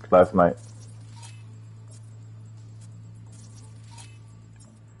last night.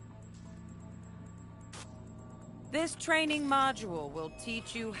 This training module will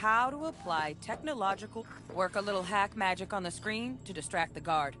teach you how to apply technological... Work a little hack magic on the screen to distract the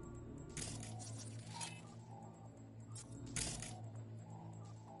guard.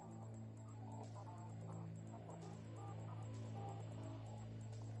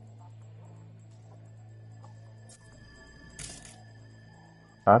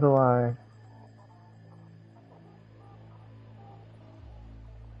 How do I...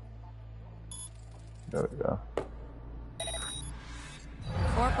 There we go.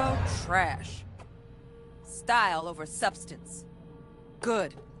 Corpo trash. Style over substance.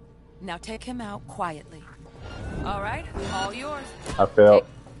 Good. Now take him out quietly. All right, all yours. I failed.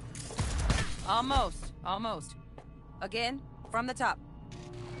 Almost. Again, from the top.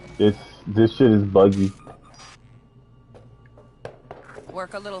 This shit is buggy.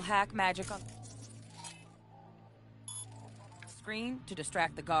 Work a little hack magic on screen to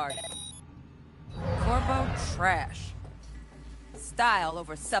distract the guard. Corpo trash. Style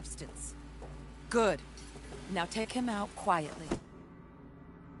over substance. Good. Now take him out quietly.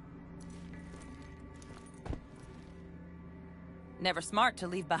 Never smart to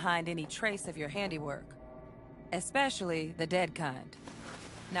leave behind any trace of your handiwork. Especially the dead kind.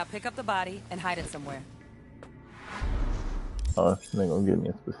 Now pick up the body and hide it somewhere. Oh, this ain't gonna give me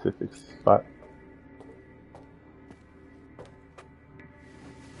a specific spot.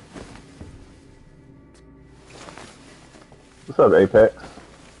 What's up, Apex?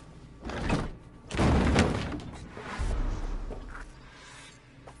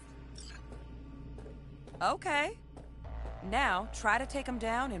 Okay. Now, try to take him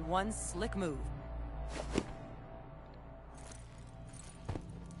down in one slick move.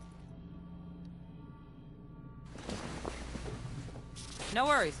 No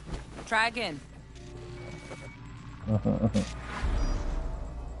worries. Try again.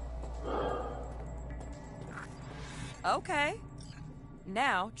 Okay.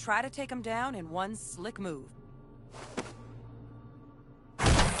 Now, try to take him down in one slick move.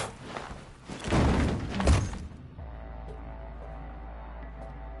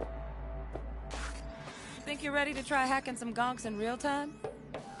 Think you're ready to try hacking some gonks in real time?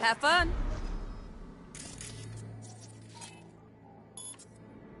 Have fun!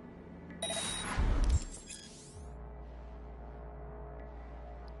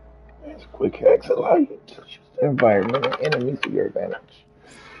 These quick hacks allow you to choose the environment and enemies to your advantage.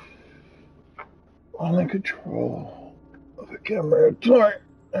 While in control of the camera turret,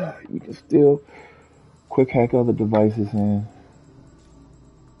 you can still quick hack other devices and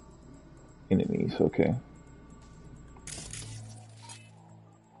enemies, okay.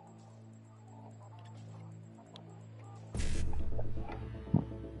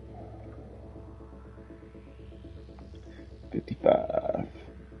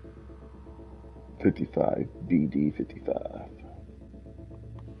 $55 BD 55.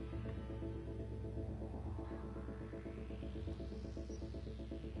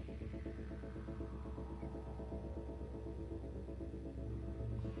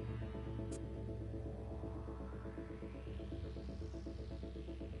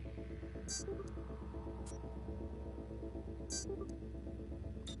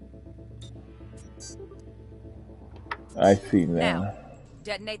 I see now.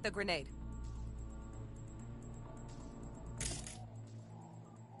 Detonate the grenade.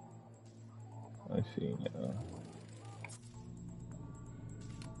 I see now.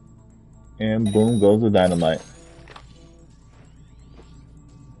 And boom goes the dynamite.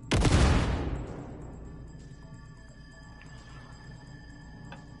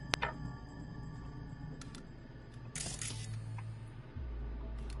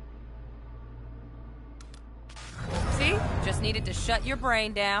 See? Just needed to shut your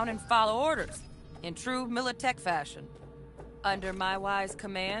brain down and follow orders. In true Militech fashion. Under my wise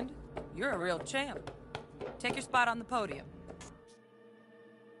command, you're a real champ. Take your spot on the podium.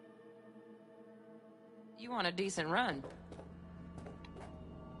 You want a decent run.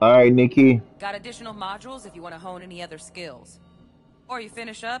 Alright, Nikki. Got additional modules if you want to hone any other skills. Or you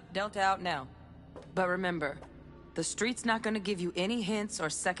finish up, Delta out now. But remember, the street's not gonna give you any hints or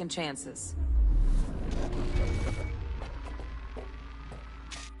second chances.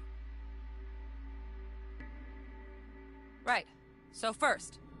 Right. So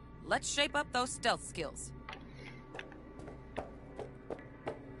first, let's shape up those stealth skills.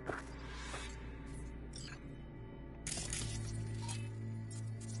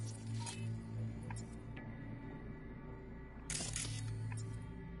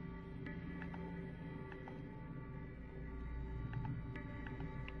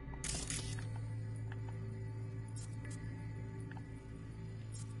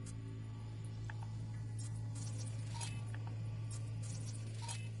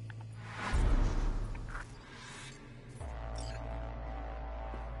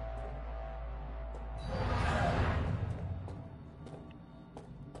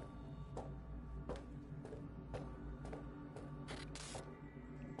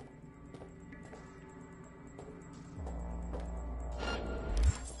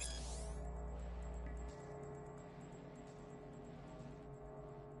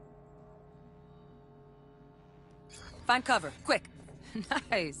 Find cover, quick.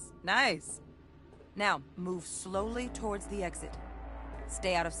 Nice, nice. Now, move slowly towards the exit.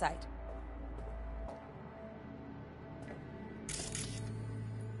 Stay out of sight.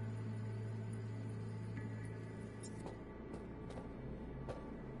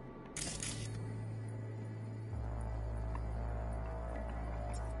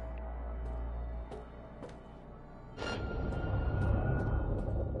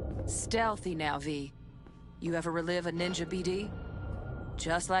 Stealthy now, V. You ever relive a ninja BD?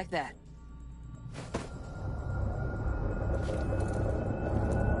 Just like that.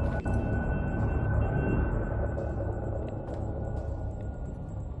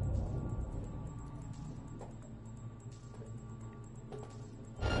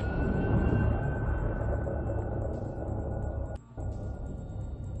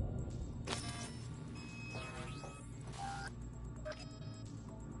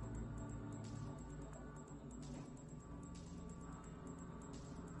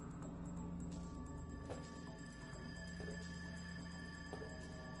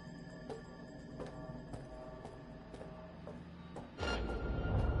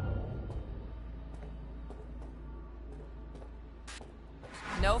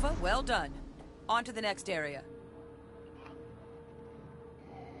 Nova, well done. On to the next area.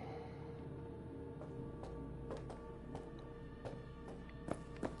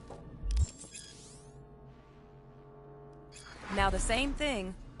 Now the same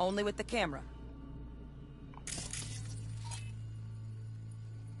thing, only with the camera.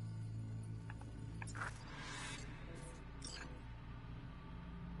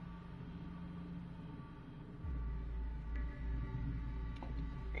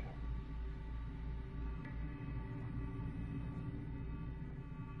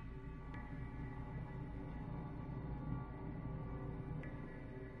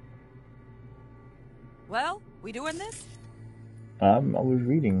 Well, we doing this? I was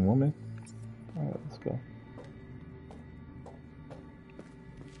reading, woman. Alright, let's go.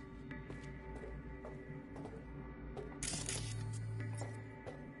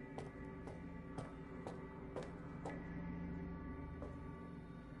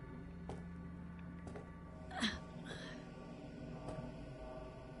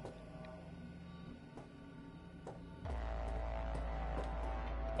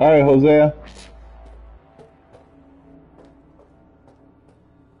 Alright, Hosea.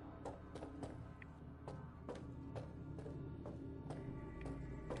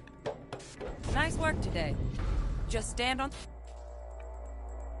 Nice work today. Just stand on...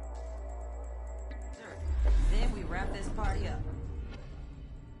 Then we wrap this party up.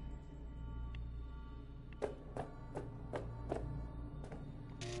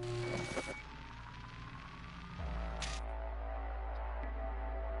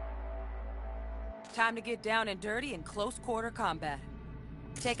 Time to get down and dirty in close quarter combat.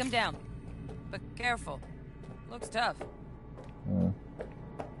 Take him down. But careful. Looks tough.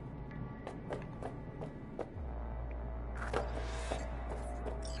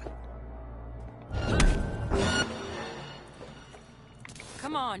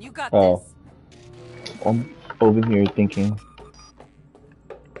 Come on, you got this. I'm over here thinking.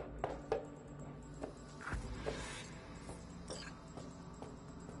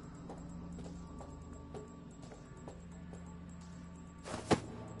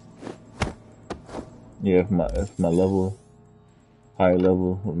 Yeah, if my level, higher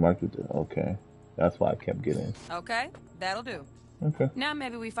level would mark it. Okay, that's why I kept getting. Okay, that'll do. Okay. Now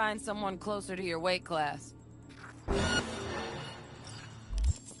maybe we find someone closer to your weight class.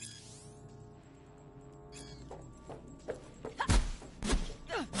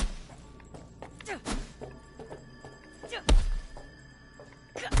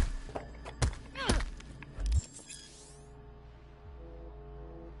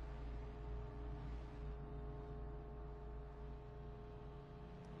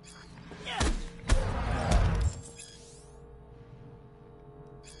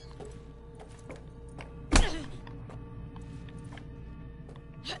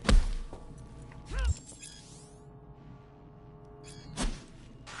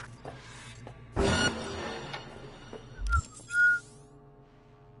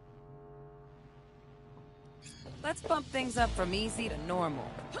 Let's bump things up from easy to normal.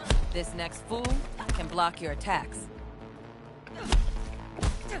 This next fool can block your attacks.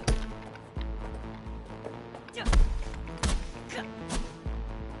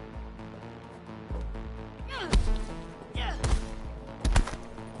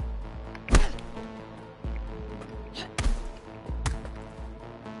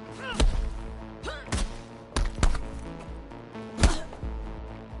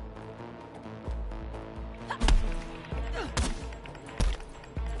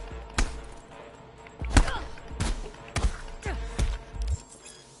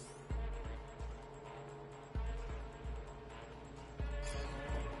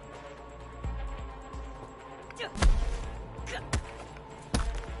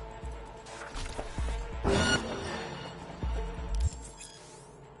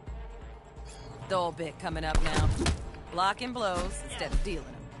 dull bit coming up now. Blocking blows instead of dealing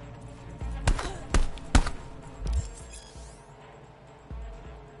them.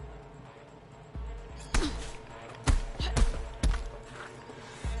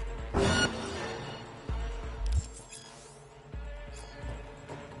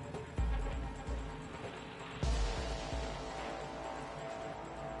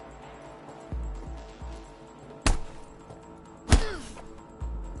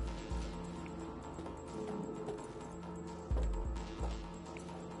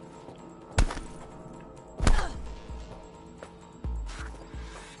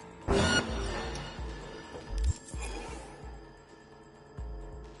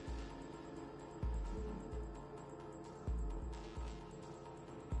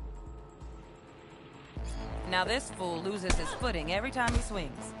 Now this fool loses his footing every time he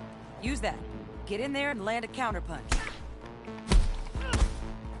swings. Use that. Get in there and land a counterpunch.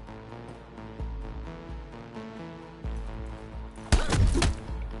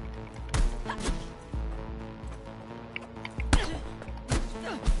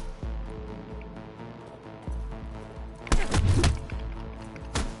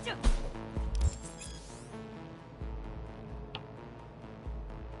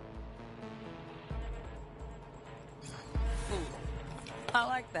 I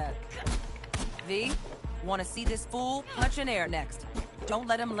like that. V, want to see this fool punch in air next. Don't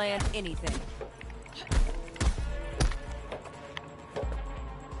let him land anything.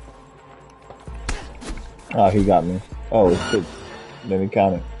 Oh, he got me. Oh, shit. Let me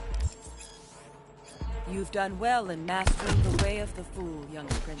count it. You've done well in mastering the way of the fool, young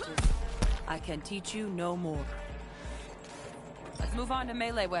apprentice. I can teach you no more. Let's move on to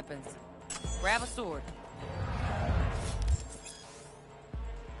melee weapons. Grab a sword.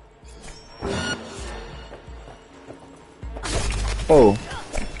 Oh.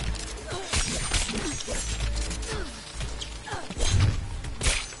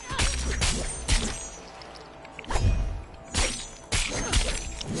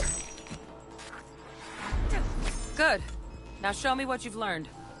 Good. Now show me what you've learned.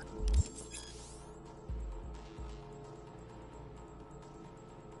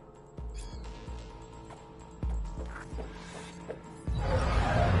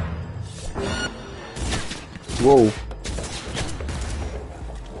 Whoa.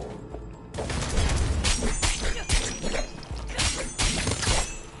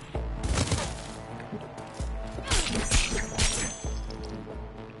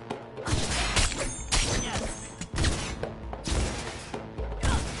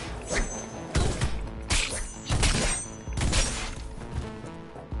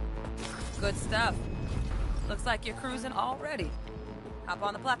 Good stuff. Looks like you're cruising already. Hop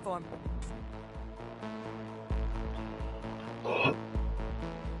on the platform.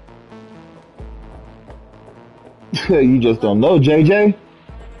 You just don't know, JJ.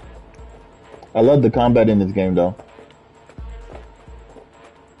 I love the combat in this game, though.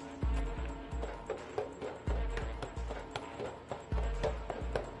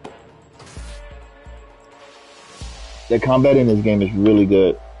 The combat in this game is really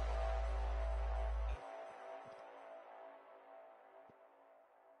good.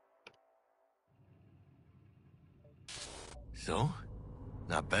 So?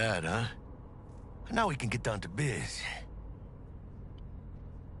 Not bad, huh? Now we can get down to biz.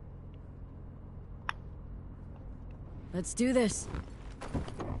 Let's do this.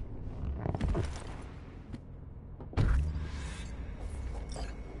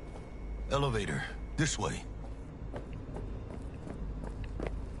 Elevator. This way.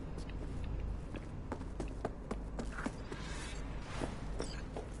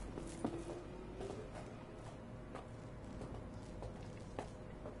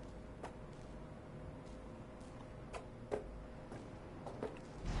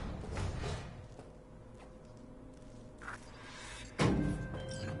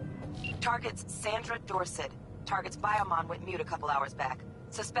 Target's Sandra Dorset. Target's biomon went mute a couple hours back.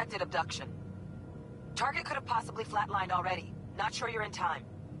 Suspected abduction. Target could have possibly flatlined already. Not sure you're in time.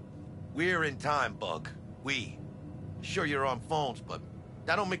 We're in time, Bug. We. Sure you're on phones, but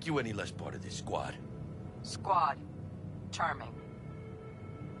that don't make you any less part of this squad. Squad. Charming.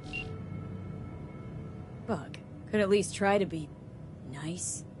 Bug, could at least try to be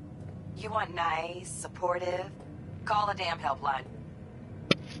nice. You want nice, supportive? Call a damn helpline.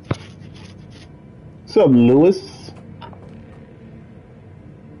 What's up, Lewis?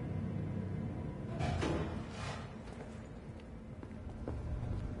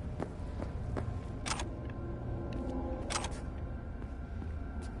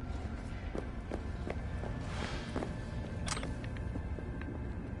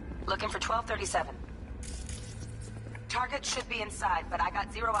 Looking for 1237. Target should be inside, but I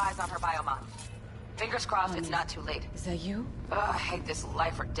got 0 eyes on her biomon. Fingers crossed it's not too late. Is that you? I hate this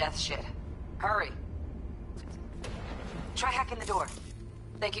life or death shit. Hurry. Try hacking the door.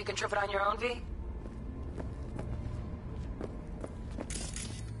 Think you can trip it on your own, V?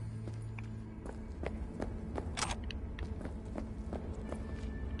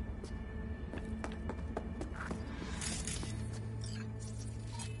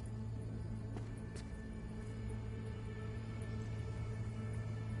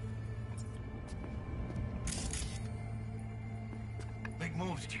 Big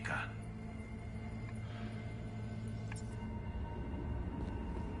moves, chica.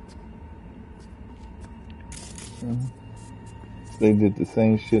 They did the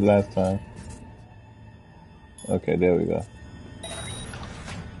same shit last time. Okay, there we go.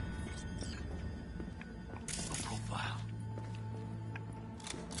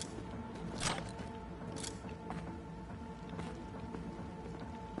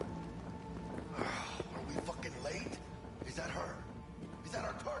 Are we fucking late? Is that her? Is that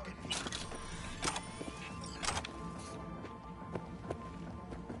our target?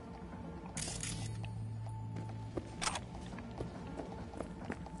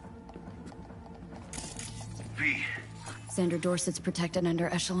 V. Sandra Dorsett's protected under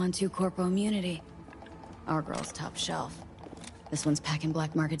Echelon 2 Corpo immunity. Our girl's top shelf. This one's packing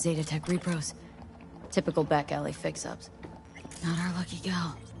black market Zetatech repros. Typical back alley fix-ups. Not our lucky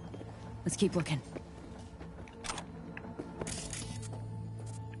gal. Let's keep looking.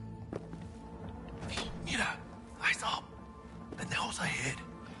 Mira, eyes up. Pendejos ahead.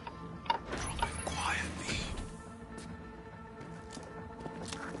 Quiet, V.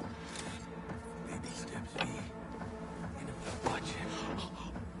 Baby steps, V. Watch it.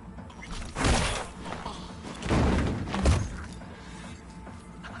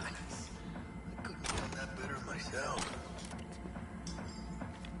 Nice. I couldn't have done that better myself.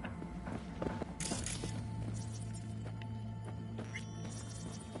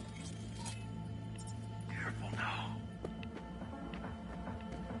 Careful now.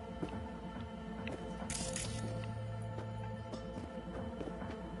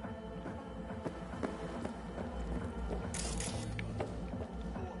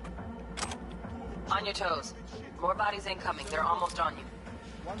 On your toes. More bodies incoming. They're almost on you.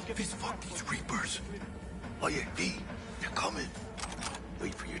 Fist fuck these Reapers. Oh yeah, V, they're coming.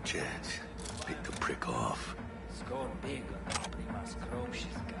 Wait for your chance. Pick the prick off. Score big on the más grossies,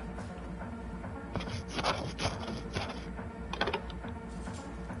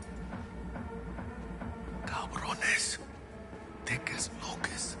 Cabrones. Thick as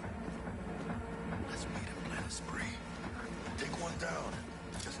locusts. Let's meet and plan a spree. Take one down.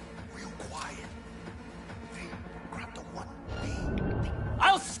 Just real quiet. V, grab the one. V.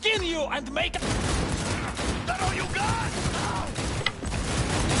 I'll skin you and make it. That all you got?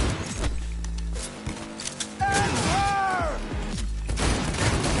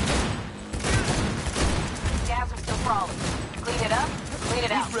 Gas are still crawling. Clean it up, clean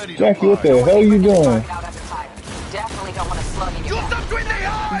it out. Jackie, what the hell you doing? Definitely don't want to slug in your Shoot them between the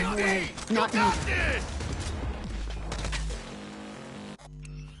eyes! No way. You Not got me. this!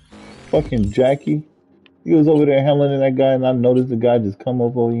 Fucking Jackie. He was over there handling that guy, and I noticed the guy just come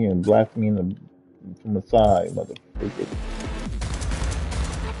up over here and blast me from the side, motherfucker.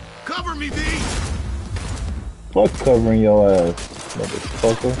 Cover me, V! Fuck covering your ass,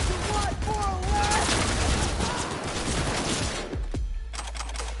 motherfucker.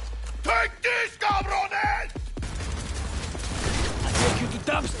 Take this, cabrones! I'll take you to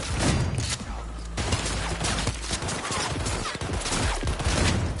dumpster.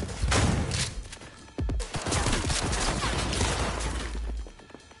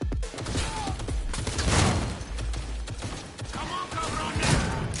 Come on,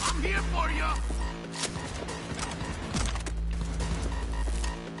 cabrones! I'm here for you!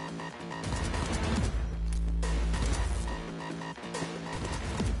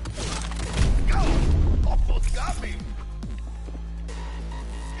 Go! Almost got me!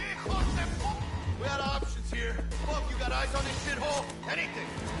 Hijos de pu- We had options here. Fuck, you got eyes on this shithole? Anything!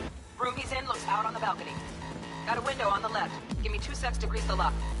 Room he's in looks out on the balcony. Got a window on the left. Give me 2 secs to grease the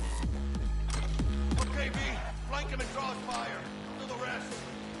lock. Okay, V. Flank him and draw his fire. Do the rest.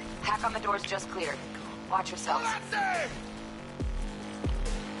 Hack on the door's just cleared. Watch yourselves. That's it!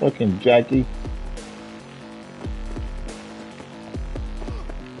 Fucking Jackie.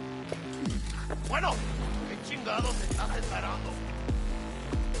 Bueno, ¿qué chingados estás esperando?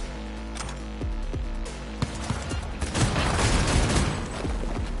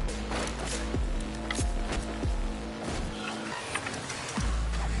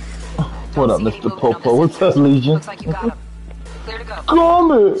 What up, Mr. Popo? What's up, Legion? Looks like you got him. Clear to go. Come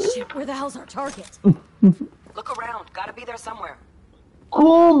here. Shit, where the hell's our target? Look around. Gotta be there somewhere.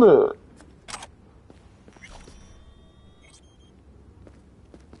 Come here.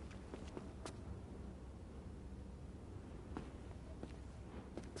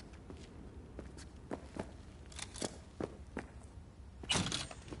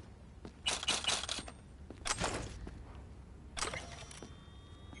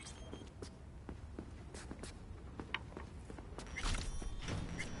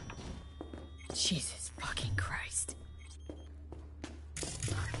 Jesus fucking Christ.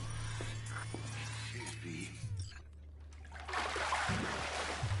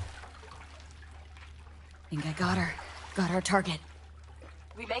 Think I got her. Got our target.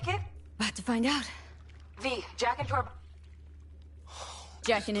 We make it? About to find out. V, jack into our...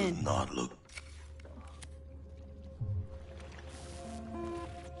 Jacking in. Not look.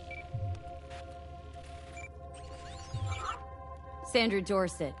 Sandra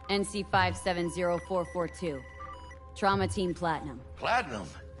Dorset, NC 570442. Trauma Team Platinum. Platinum?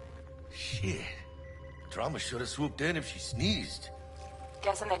 Shit. Trauma should have swooped in if she sneezed.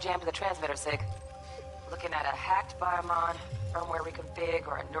 Guessing they jammed the transmitter, Sig. Looking at a hacked biomon, firmware reconfig,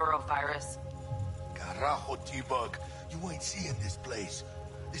 or a neurovirus. Carajo, T-Bug. You ain't seeing this place.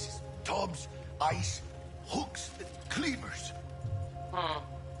 This is tubs, ice, hooks, and cleavers.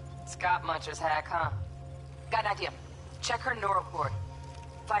 Scott Muncher's hack, huh? Got an idea. Check her neural cord.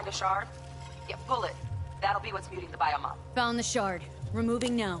 Find a shard? Yeah, pull it. That'll be what's muting the biomon. Found the shard.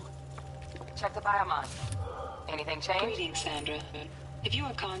 Removing now. Check the biomon. Anything change? Greetings, Sandra. If you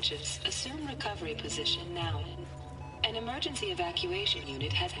are conscious, assume recovery position now. An emergency evacuation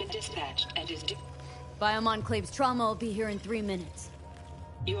unit has been dispatched and is due. Biomon claims trauma will be here in 3 minutes.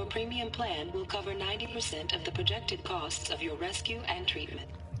 Your premium plan will cover 90% of the projected costs of your rescue and treatment.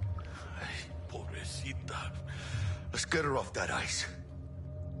 Pobrecita. Let's get her off that ice.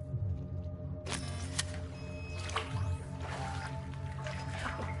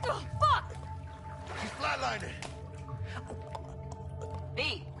 Oh, fuck! She's flatlining.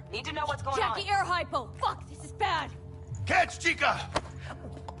 V, need to know what's going Jackie, on. air hypo! Fuck, this is bad! Catch, chica!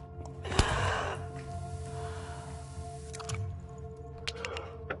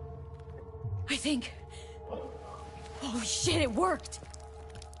 I think... Oh shit, it worked!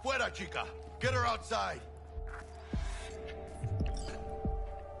 Fuera, chica! Get her outside!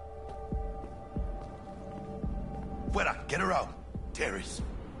 Fuera, get her out! Terrace.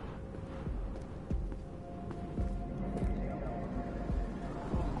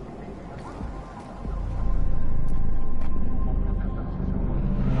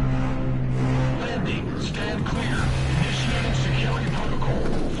 Landing. Stand clear. Initiating security protocol.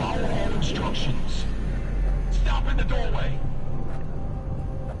 Follow all instructions. Stop in the doorway.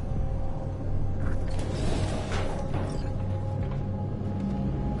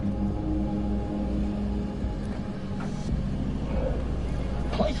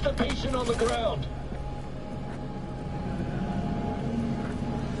 Place the patient on the ground.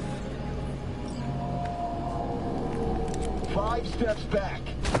 Five steps back.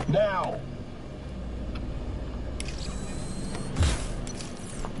 Now.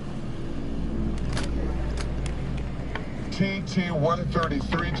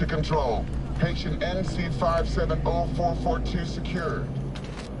 TT-133 to control. Patient NC570442 secured.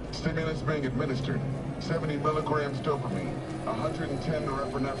 Stimulants being administered. 70 milligrams dopamine, 110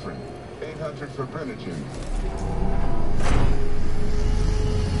 norepinephrine, 800 fibrinogen.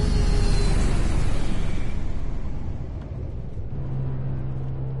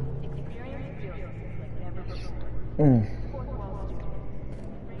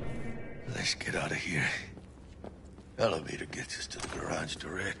 Let's get out of here. Elevator gets us to the garage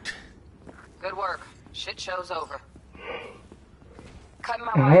direct. Good work. Shit show's over. Cutting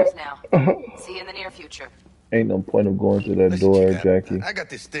my wires now. See you in the near future. Ain't no point of going through that door, Jackie. I got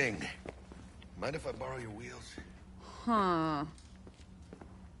this thing. Mind if I borrow your wheels? Huh.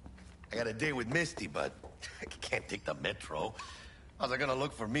 I got a date with Misty, but I can't take the metro. How's it gonna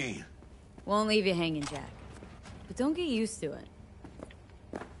look for me? Won't leave you hanging, Jack. But don't get used to it.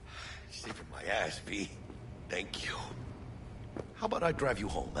 Saving my ass, V. Thank you. How about I drive you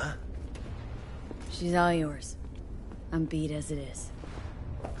home, huh? She's all yours. I'm beat as it is.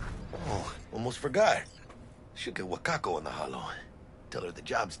 Oh, almost forgot. Should get Wakako in the hollow. Tell her the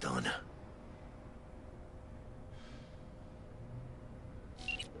job's done.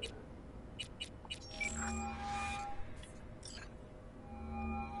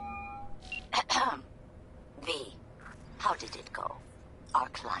 V, how did it go? Our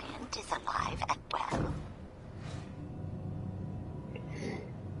client is alive and well.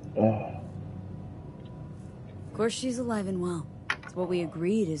 course she's alive and well. It's what we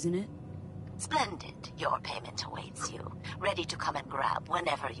agreed, isn't it? Splendid. Your payment awaits you, ready to come and grab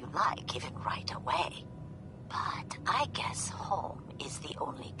whenever you like, even right away. But I guess home is the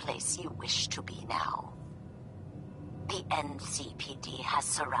only place you wish to be now. The NCPD has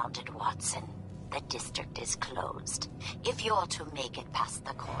surrounded Watson. The district is closed. If you're to make it past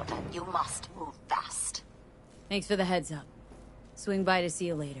the cordon, you must move fast. Thanks for the heads up. Swing by to see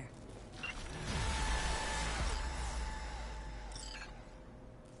you later.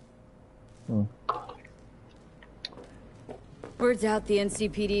 Word's out the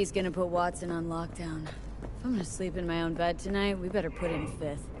NCPD is gonna put Watson on lockdown. If I'm gonna sleep in my own bed tonight, we better put in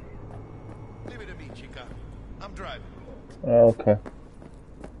fifth. Leave it to me, chica. I'm driving. Okay.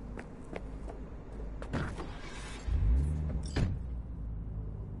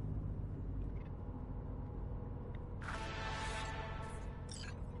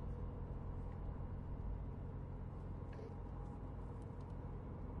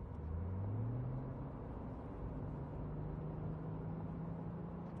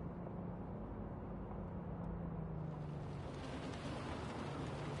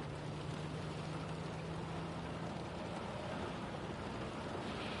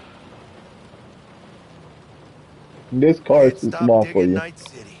 This car is too small for you. Night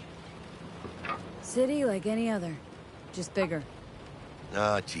City. City like any other, just bigger.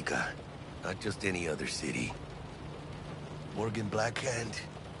 Nah, chica. Not just any other city. Morgan Blackhand,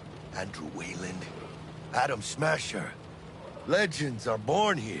 Andrew Wayland, Adam Smasher. Legends are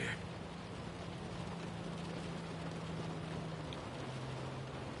born here.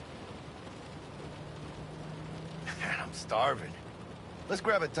 Man, I'm starving. Let's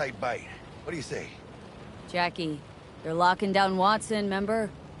grab a tight bite. What do you say? Jackie, they're locking down Watson, remember?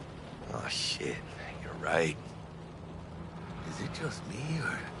 Oh, shit. You're right. Is it just me,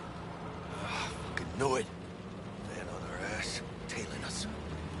 or... Oh, fucking knew it. Man on our ass, tailing us.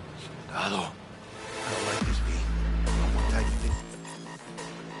 Chingado. I don't like this, V. One more tiny thing.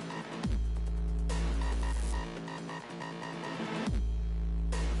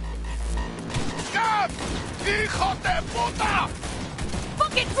 God! Hijo de puta!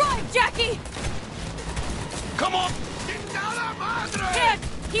 Fucking drive, Jackie! Come on! Chingada madre! Hands!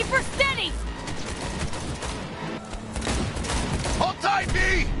 Keep her steady! Hold tight,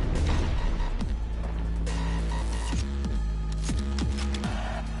 V!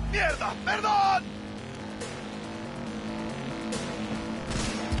 Mierda! Perdón!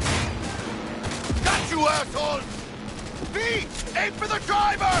 Got you, asshole! V! Aim for the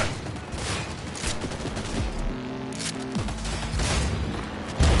driver!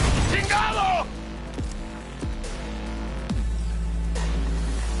 Chingado!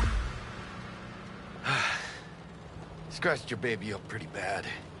 Scratched your baby up pretty bad.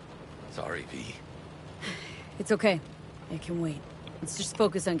 Sorry, V. It's okay. It can wait. Let's just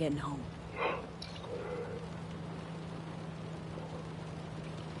focus on getting home.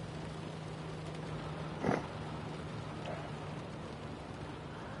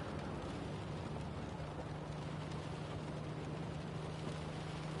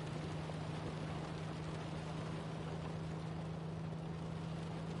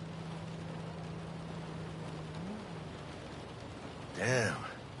 Damn.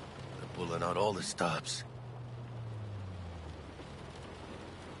 They're pulling out all the stops.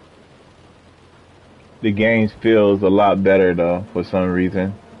 The game feels a lot better though, for some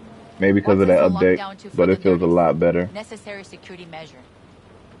reason. Maybe because of that update, but it feels a lot better. Necessary security measure.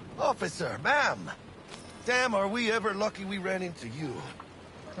 Officer, ma'am. Damn, are we ever lucky we ran into you.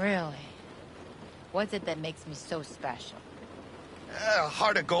 Really? What's it that makes me so special? A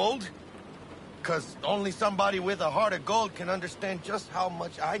heart of gold? Because only somebody with a heart of gold can understand just how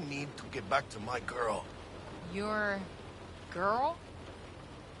much I need to get back to my girl. Your girl?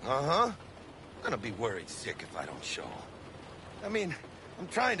 Uh-huh. I'm gonna be worried sick if I don't show. I mean, I'm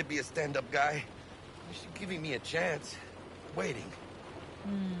trying to be a stand-up guy. She's giving me a chance. Waiting.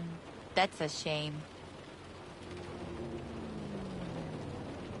 That's a shame.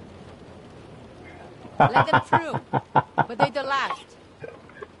 Let them through. But they're the last.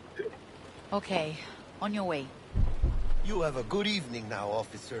 Okay, on your way. You have a good evening now,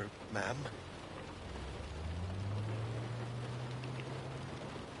 officer, ma'am.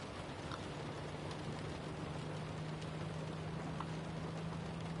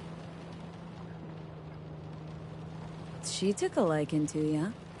 She took a liking to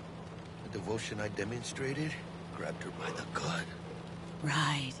you. The devotion I demonstrated grabbed her by the gut.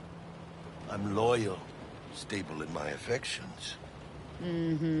 Right. I'm loyal, stable in my affections.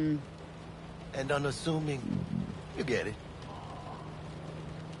 Mm-hmm. And unassuming. You get it.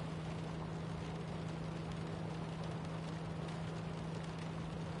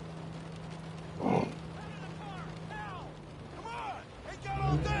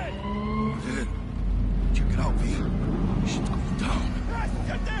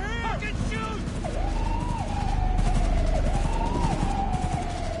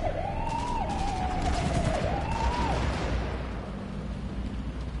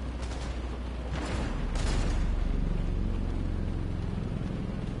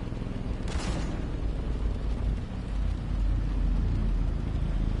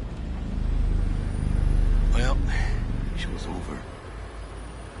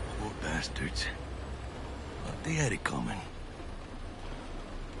 had it coming.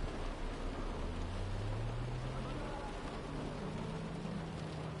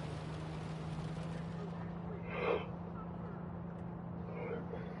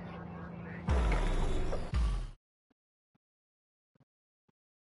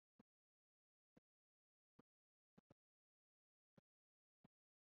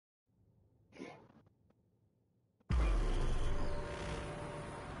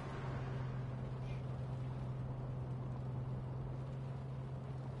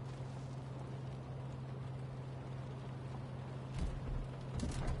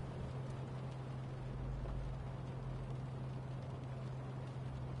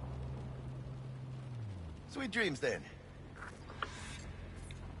 Sweet dreams, then.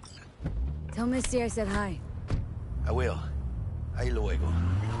 Tell Misty I said hi. I will. Ahí luego.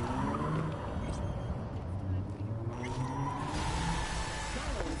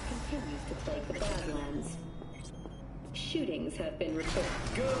 Continues to plague the Badlands. Shootings have been reported.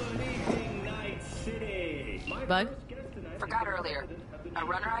 Good evening, Night City. Bug? Forgot earlier. A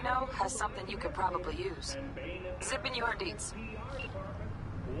runner I know has something you could probably use. Zipping you her deets.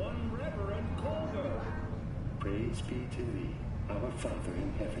 One Reverend Culver. Praise be to thee, our Father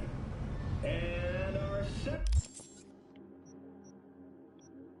in heaven. And our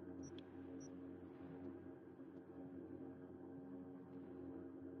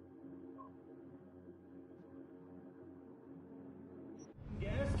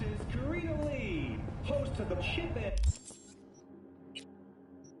guest is Karina Lee, host of the Ship It.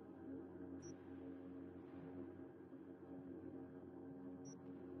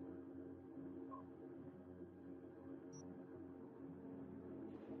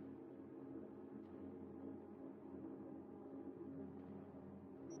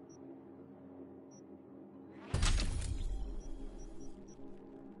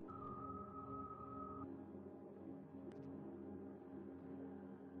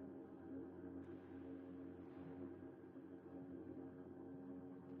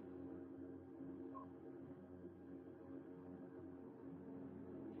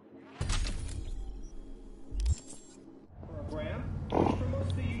 Program which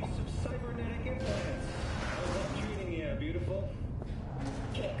promotes the use of cybernetic implants. How's that treating you, beautiful?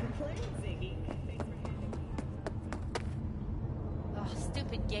 Can't complain, Ziggy. Oh,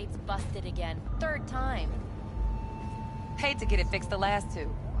 stupid gate's busted again. Third time. Paid to get it fixed the last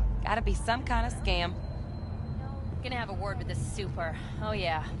two. Gotta be some kind of scam. Gonna have a word with the super. Oh,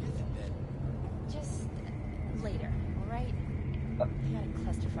 yeah. Just later, alright? I got a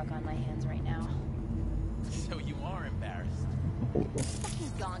clusterfuck on my hands right now. So you are embarrassed.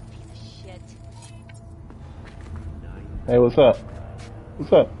 Fucking gone piece of shit. Hey, what's up?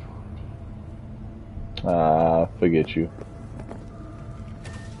 What's up? Ah, forget you.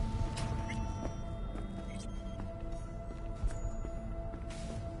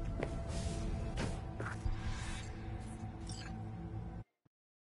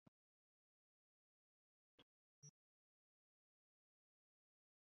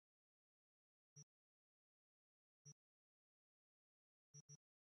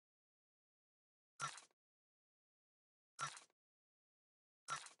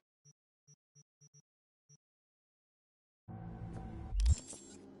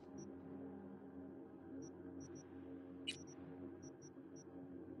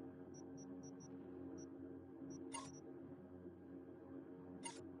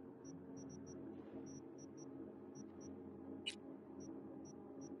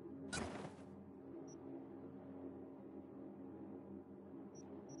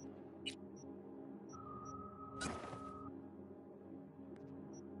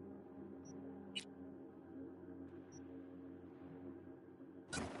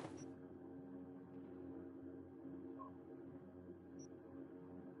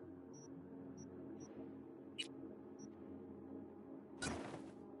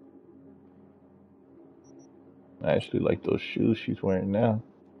 I actually like those shoes she's wearing now.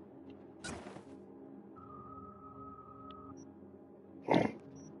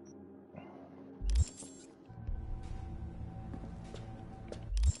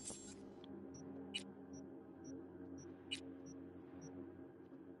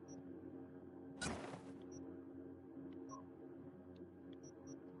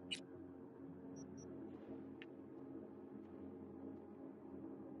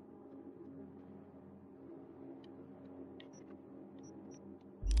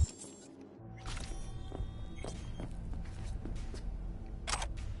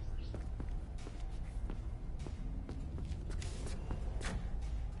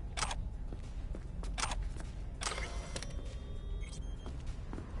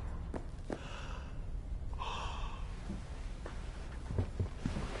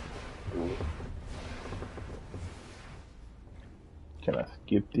 Can I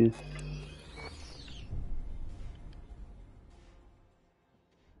skip this?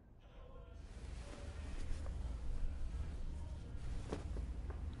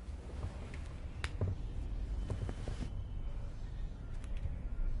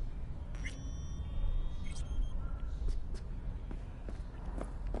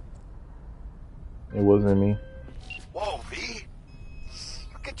 It wasn't me. Whoa, V.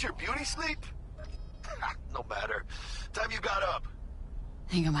 You get your beauty sleep? No matter. Time you got up.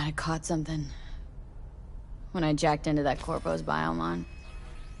 I think I might have caught something when I jacked into that Corpo's biomon.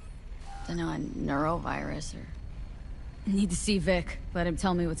 Don't know, a neurovirus or... Need to see Vic. Let him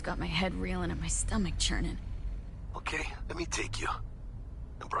tell me what's got my head reeling and my stomach churning. Okay, let me take you.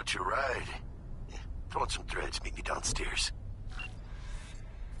 I brought you a ride. Yeah, throw on some threads, meet me downstairs.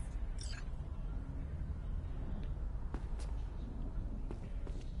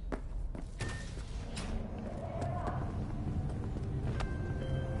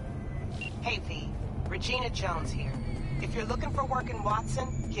 Hey, V. Regina Jones here. If you're looking for work in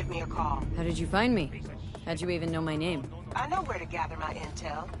Watson, give me a call. How did you find me? How'd you even know my name? I know where to gather my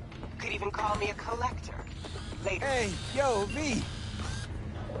intel. Could even call me a collector. Later. Hey, yo, V.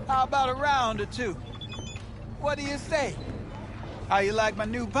 How about a round or two? What do you say? How you like my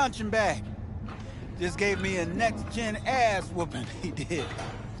new punching bag? Just gave me a next-gen ass whooping, he did.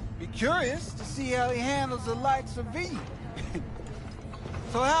 Be curious to see how he handles the likes of V.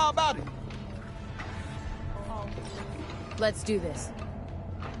 So how about it? Let's do this.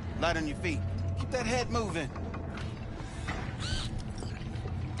 Light on your feet. Keep that head moving.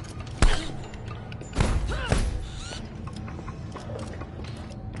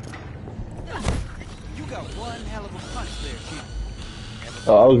 You got one hell of a punch there, kid.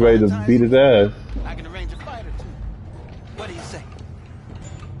 Oh, I was ready to beat his ass. I can arrange a fight or two. What do you say?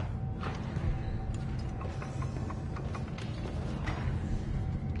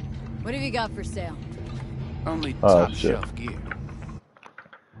 What have you got for sale? Only Oh, top shit. shelf gear.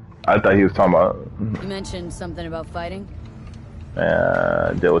 I thought he was talking about. You mentioned something about fighting?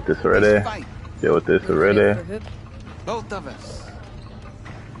 Deal with this already. Deal with this already. Both of us.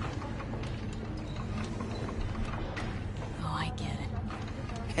 Oh, I get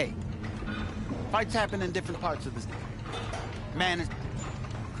it. Hey, fights happen in different parts of this. Man is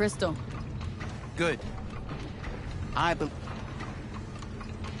Crystal. good. I believe.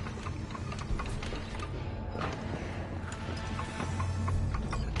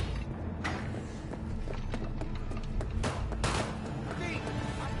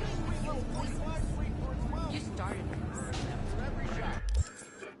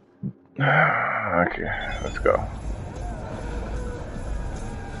 Okay, let's go.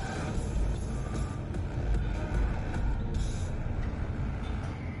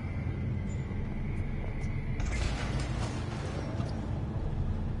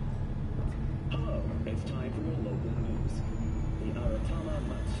 Hello, it's time for your local news. The Aratama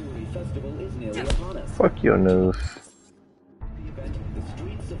Matsuri Festival is nearly upon us. Fuck your news. The event, the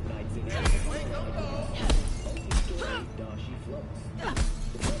streets of Night City, multi-story dashi floats.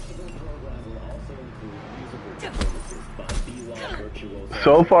 The festival program will also include musical performances by Biwa virtuoso.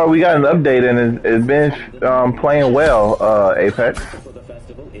 So far, we got an update and it's been playing well. Apex. For the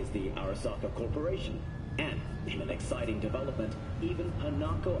festival is the Arasaka Corporation, and in an exciting development, even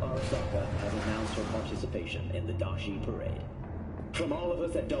Hanako Arasaka has announced her participation in the Dashi Parade. From all of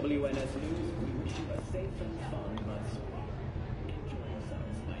us at WNS News, we wish you a safe and fun Matsuri. Enjoy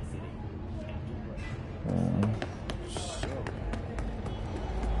yourselves, Night City. After break.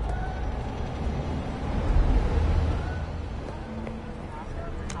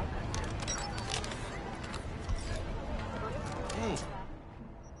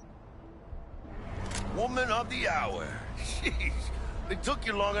 Woman of the hour. Jeez, it took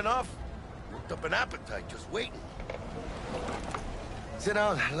you long enough. Worked up an appetite just waiting. Sit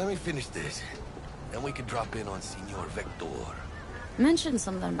down, let me finish this. Then we can drop in on Senor Vector. Mentioned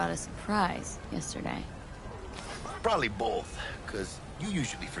something about a surprise yesterday. Probably both, because you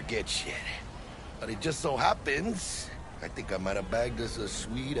usually forget shit. But it just so happens, I think I might have bagged us a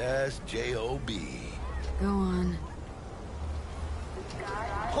sweet-ass J.O.B. Go on.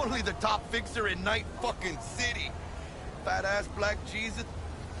 Only the top fixer in Night fucking City. Fat-ass Black Jesus.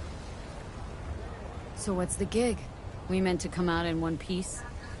 So what's the gig? We meant to come out in one piece?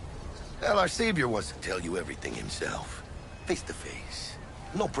 Well, our savior wants to tell you everything himself. Face to face.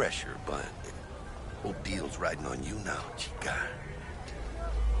 No pressure, but whole deal's riding on you now, chica.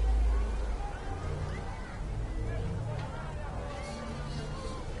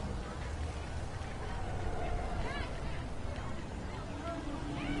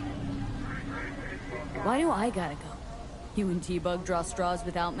 Why do I gotta go? You and T-Bug draw straws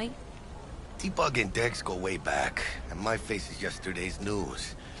without me? T-Bug and Dex go way back, and my face is yesterday's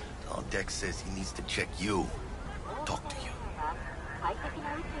news. So Dex says he needs to check you. Talk to you.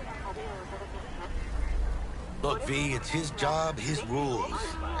 Look, V, it's his job, his rules.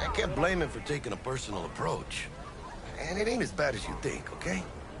 I can't blame him for taking a personal approach. And it ain't as bad as you think, okay?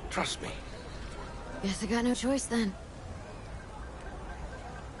 Trust me. Guess I got no choice then.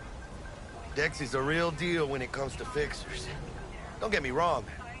 Dex is a real deal when it comes to fixers. Don't get me wrong.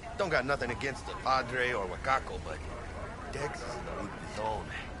 Don't got nothing against the Padre or Wakako, but Dex is in a league of his own.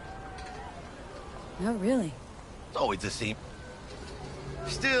 No, really. It's always the same.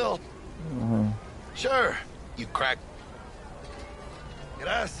 Still, sure, you crack.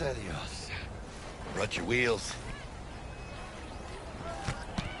 Gracias a Dios. Rut your wheels.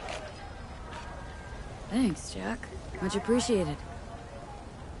 Thanks, Jack. Much appreciated.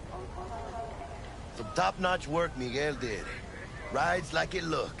 Some top-notch work Miguel did. Rides like it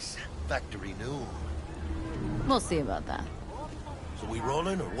looks. Factory new. We'll see about that. So we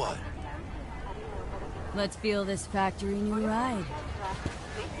rolling or what? Let's feel this factory new ride.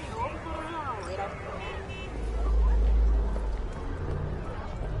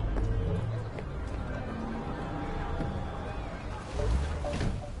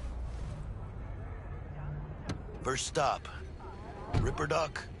 First stop. Ripper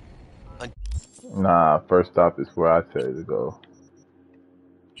Dock. Nah, first stop is where I tell you to go.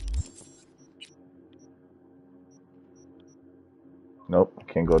 Nope,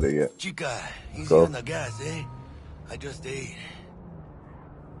 can't go there yet. Chica, easy Go. on the gas, eh? I just ate.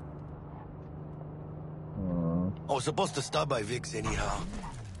 I was supposed to stop by Vic's anyhow.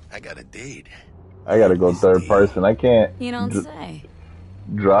 I got a date. I gotta go third person. I can't You don't say.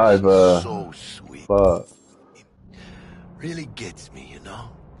 drive, So sweet. fuck. Really gets me, you know?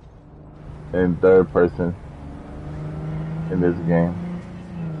 In third person in this game.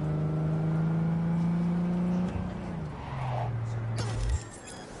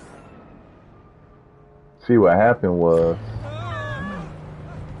 See, what happened was,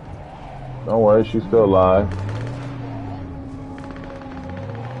 don't worry, she's still alive.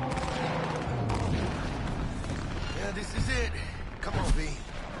 Yeah, this is it. Come on, V.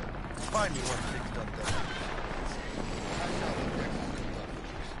 Find me one fixed up there.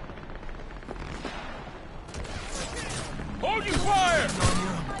 Hold your fire!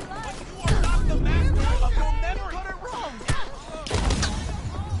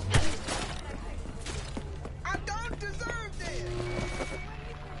 I don't deserve this!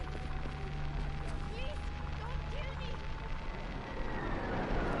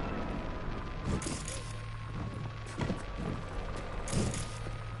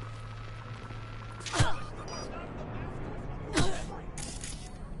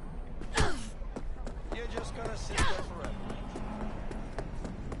 You're just gonna sit there forever.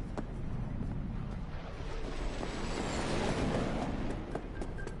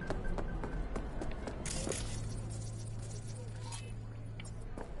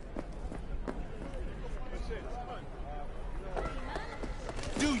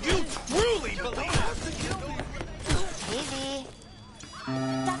 Do you truly believe? Easy.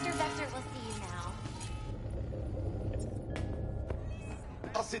 Dr. Vector will see you now.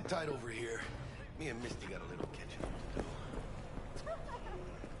 I'll sit tight over here. Me and Misty got a little catching up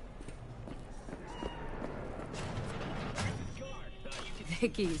to do.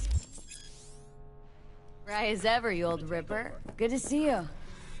 Vicky's. Right as ever, you old ripper. Good to see you.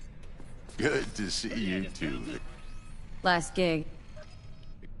 Good to see you too. Last gig.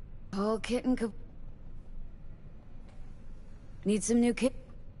 Whole kit and need some new kit.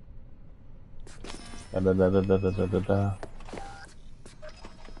 Da, da, da, da, da, da, da, da.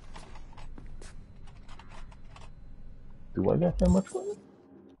 Do I got that much money?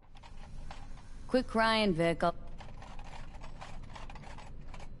 Quit crying, Vic. Come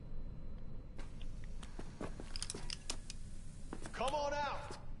on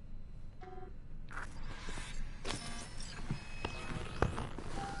out!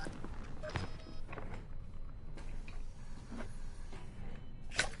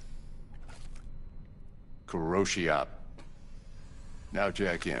 Kuroshi up. Now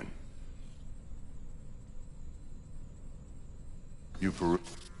jack in. You Peru.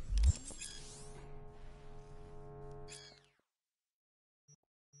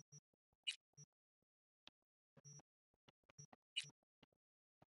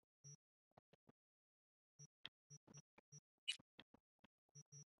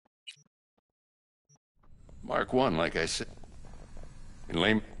 Mark 1, like I said. In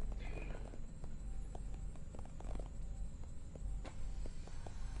lame.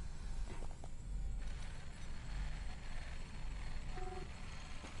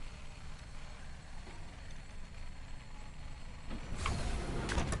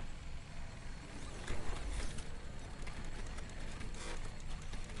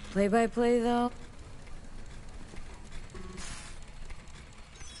 Play-by-play, though?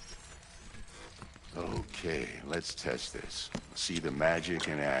 Okay, let's test this. See the magic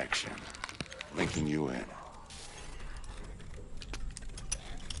in action. Linking you in.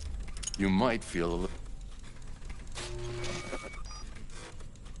 You might feel a little...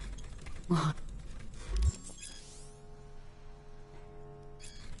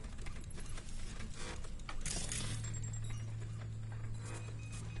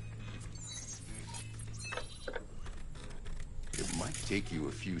 It might take you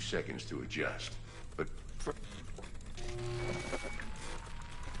a few seconds to adjust, but...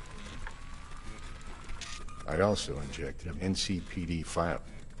 I also injected an NCPD file.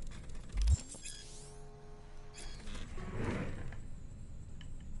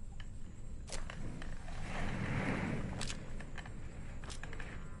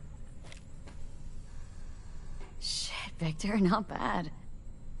 Shit, Victor, not bad.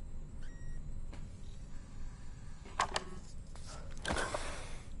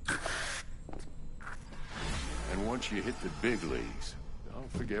 And once you hit the big leagues, don't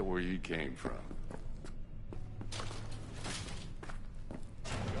forget where you came from.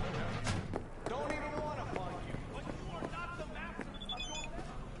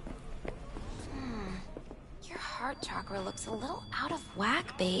 Your heart chakra looks a little out of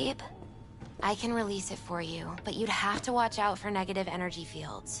whack, babe. I can release it for you, but you'd have to watch out for negative energy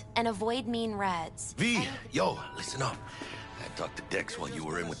fields and avoid mean reds. V, yo, listen up. I talked to Dex while you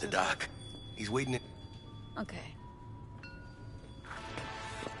were in with the doc. He's waiting at... Okay.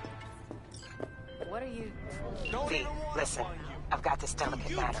 What are you... V, listen. I've got this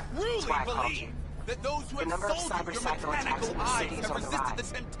delicate matter. That's why I called you. That those who The number of have sold you cyber your attacks in the city is have on the resisted the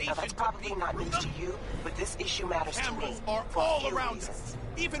rise. temptation Now, that's probably not news to you, but this issue matters to me. Cameras are for a all few around reasons. us,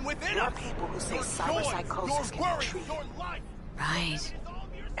 even within There are us. people who say Your cyber joy, psychosis your can worry, be treated. your life. Right.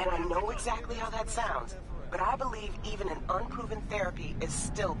 And I know exactly how that sounds, but I believe even an unproven therapy is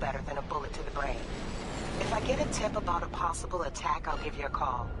still better than a bullet to the brain. If I get a tip about a possible attack, I'll give you a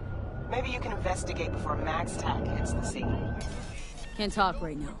call. Maybe you can investigate before Max Tack hits the scene. Can't talk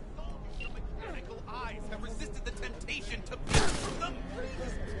right now. Mechanical eyes have resisted the temptation to peer through them.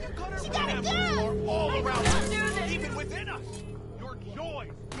 You gotta go! Are all around us, even within us. Your joy,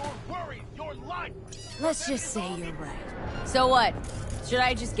 your worries, your life. Let's just say you're right. So what? Should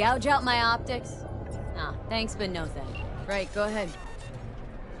I just gouge out my optics? Nah, thanks, but no thanks. Right, go ahead.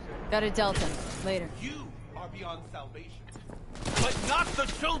 Got a Delta. Later. You are beyond salvation, but not the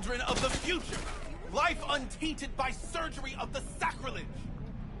children of the future. Life untainted by surgery of the sacrilege.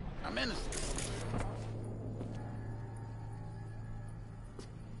 I'm innocent.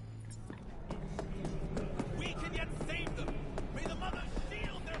 We can yet save them. May the mothers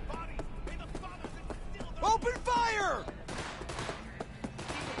shield their bodies. May the fathers instill their... Open fire!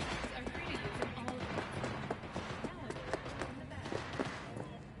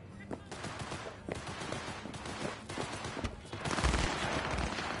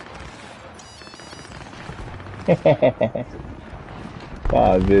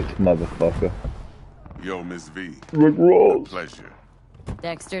 Ah, this motherfucker. Yo, Miss V. Rick Ross. Pleasure.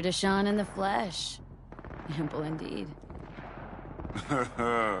 Dexter Deshawn in the flesh. Ample indeed.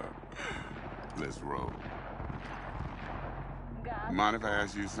 Let's roll. Mind if I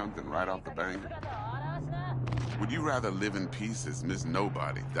ask you something right off the bank? Would you rather live in peace as Miss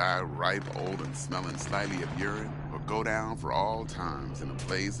Nobody, die ripe, old, and smelling slightly of urine, or go down for all times in a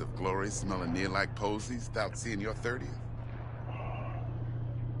blaze of glory smelling near like posies without seeing your 30th?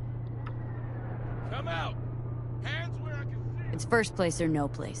 Come out. Hands where I can see. It's first place or no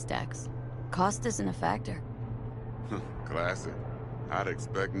place, Dex. Cost isn't a factor. Classic. I'd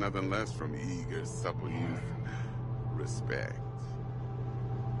expect nothing less from eager, supple youth. Respect.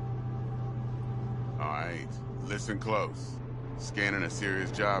 All right, listen close. Scanning a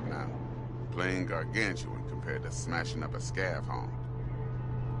serious job now. Playing gargantuan compared to smashing up a scav home.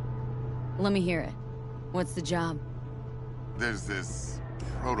 Let me hear it. What's the job? There's this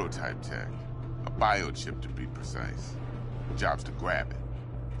prototype tech. A biochip to be precise. Job's to grab it.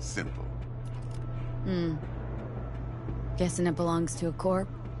 Simple. Guessing it belongs to a corp?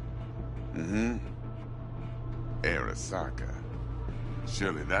 Mm-hmm. Arasaka.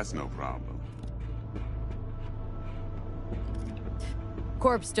 Surely that's no problem.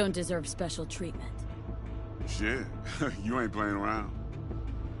 Corps don't deserve special treatment. Shit, you ain't playing around.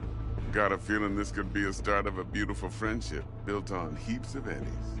 Got a feeling this could be a start of a beautiful friendship built on heaps of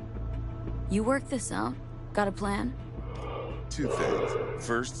eddies. You work this out? Got a plan? Two things.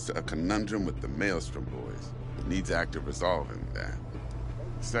 First, a conundrum with the Maelstrom boys. Needs active resolving that.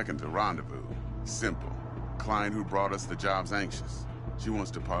 Second, a rendezvous. Simple. Client who brought us the job's anxious. She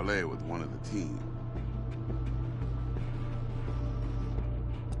wants to parlay with one of the team.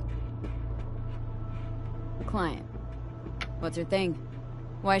 Client. What's her thing?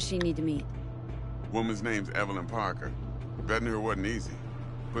 Why does she need to meet? Woman's name's Evelyn Parker. Betting her wasn't easy.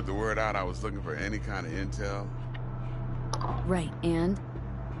 Put the word out I was looking for any kind of intel. Right, and?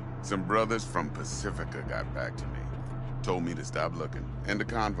 Some brothers from Pacifica got back to me. Told me to stop looking. End the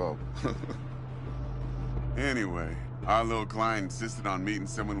convo. Anyway, our little client insisted on meeting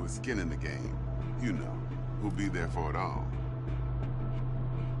someone with skin in the game. You know, who'll be there for it all.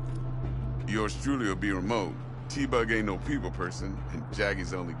 Yours truly will be remote. T-Bug ain't no people person, and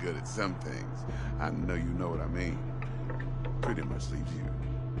Jaggy's only good at some things. I know you know what I mean. Pretty much leaves you.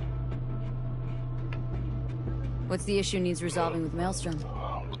 What's the issue needs resolving with Maelstrom?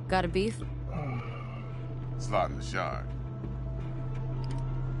 Got a beef? Slot in the shard.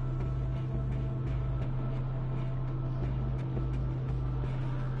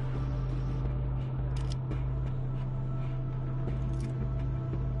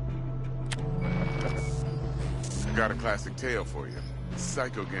 Got a classic tale for you.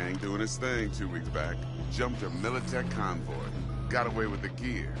 Psycho gang doing its thing 2 weeks back. Jumped a Militech convoy. Got away with the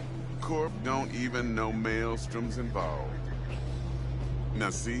gear. Corp don't even know Maelstrom's involved.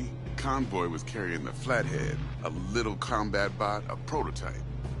 Now see, convoy was carrying the Flathead, a little combat bot, a prototype.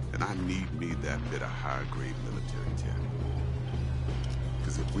 And I need me that bit of high-grade military tech.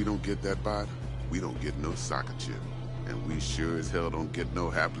 Because if we don't get that bot, we don't get no soccer chip. And we sure as hell don't get no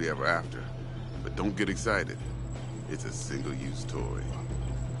happily ever after. But don't get excited. It's a single-use toy.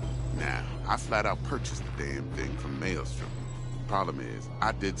 Now, I flat out purchased the damn thing from Maelstrom. Problem is,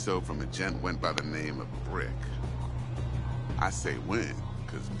 I did so from a gent went by the name of Brick. I say when,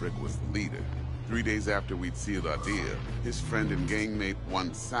 because Brick was the leader. 3 days after we'd sealed our deal, his friend and gangmate,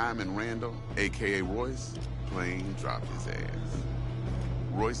 one Simon Randall, a.k.a. Royce, plain dropped his ass.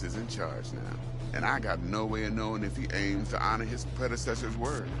 Royce is in charge now, and I got no way of knowing if he aims to honor his predecessor's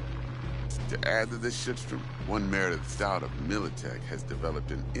word. To add to this shitstorm, one Meredith Stout of Militech has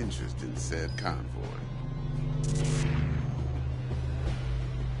developed an interest in said convoy.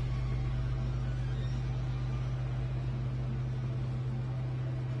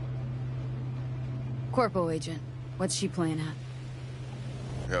 Corpo agent. What's she playing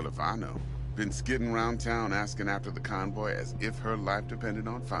at? Hell if I know. Been skidding around town asking after the convoy as if her life depended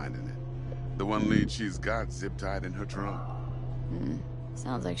on finding it. The one lead she's got zip-tied in her trunk.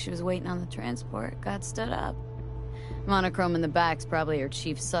 Sounds like she was waiting on the transport, got stood up. Monochrome in the back's probably her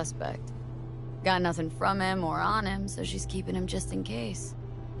chief suspect. Got nothing from him or on him, so she's keeping him just in case.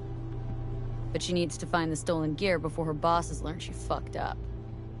 But she needs to find the stolen gear before her bosses learn she fucked up.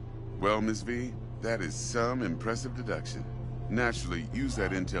 Well, Miss V, that is some impressive deduction. Naturally, use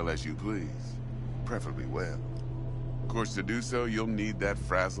that intel as you please. Preferably well. Of course, to do so, you'll need that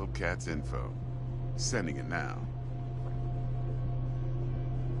frazzled cat's info. Sending it now.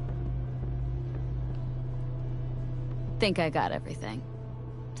 Think I got everything.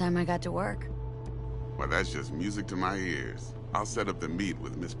 Time I got to work. Well, that's just music to my ears. I'll set up the meet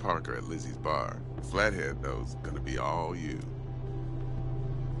with Miss Parker at Lizzie's bar. Flathead, though's gonna be all you.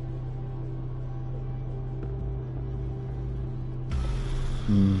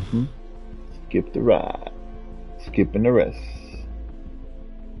 Skip the ride. Skipping the rest.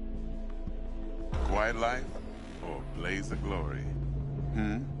 Quiet life or blaze of glory?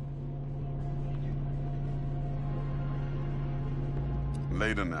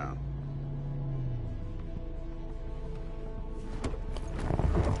 Later now.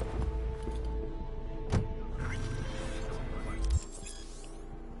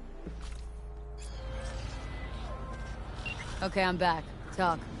 Okay, I'm back.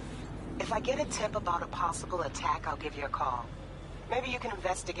 Talk. If I get a tip about a possible attack, I'll give you a call. Maybe you can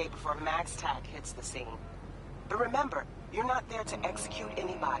investigate before Max Tac hits the scene. But remember, you're not there to execute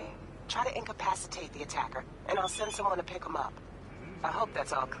anybody. Try to incapacitate the attacker, and I'll send someone to pick him up. I hope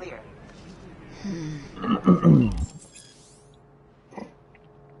that's all clear.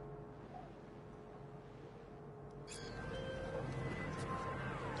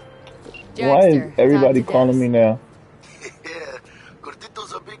 Why is everybody calling me now? Yeah,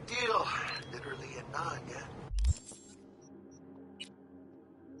 Gordito's a big deal. Literally a non, yeah?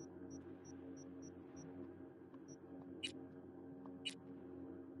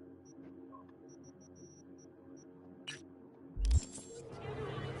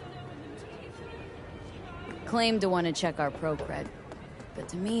 Claimed to want to check our pro cred, but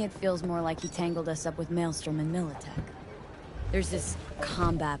to me it feels more like he tangled us up with Maelstrom and Militech. There's this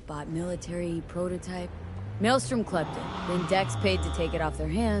combat bot military prototype. Maelstrom clept it, then Dex paid to take it off their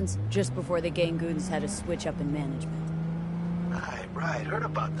hands just before the Gangoons had a switch up in management. Right, Right, heard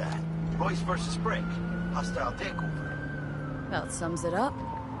about that. Royce versus Brick. Hostile takeover. About sums it up.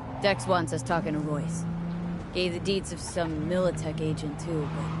 Dex wants us talking to Royce. Gave the deeds of some Militech agent too,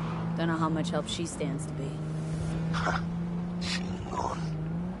 but don't know how much help she stands to be.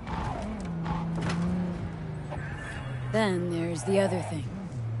 Then there's the other thing.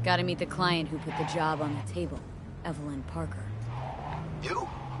 Gotta meet the client who put the job on the table, Evelyn Parker. You?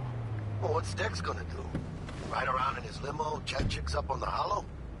 Well, what's Dex gonna do? Ride around in his limo, chat chicks up on the hollow?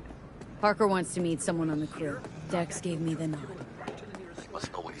 Parker wants to meet someone on the crew. Dex gave me the nod. He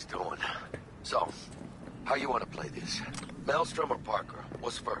must know what he's doing. So, how you want to play this? Maelstrom or Parker?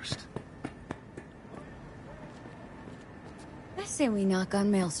 What's first? I say we knock on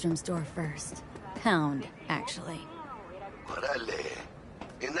Maelstrom's door first. Pound, actually. Orale.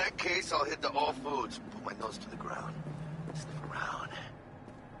 In that case, I'll hit the All Foods. Put my nose to the ground. Sniff around.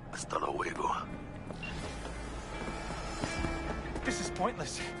 Hasta luego. This is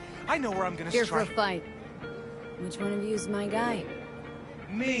pointless. I know where I'm gonna Here strike. for a fight. Which one of you is my guy?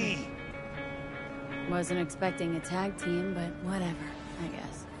 Me. Wasn't expecting a tag team, but whatever, I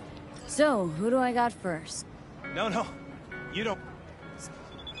guess. So, who do I got first? No. You don't.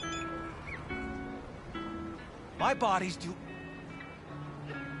 My body's due.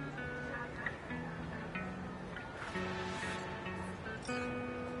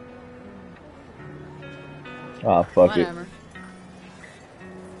 Ah, fuck Whatever.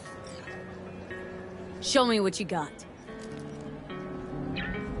 Show me what you got.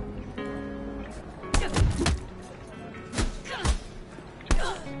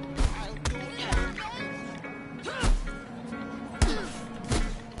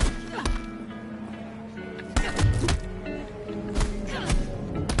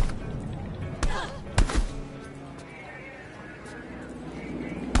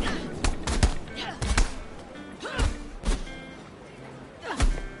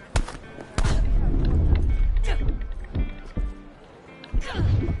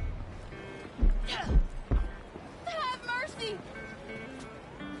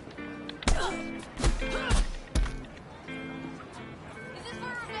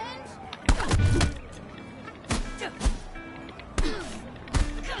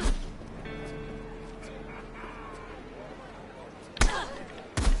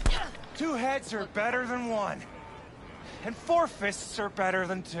 Two heads are better than one. And four fists are better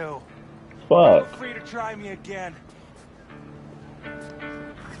than two. Fuck. Feel free to try me again.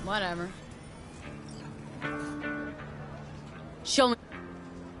 Whatever. Show me.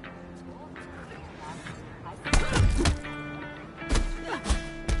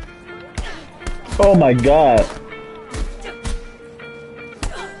 Oh my god.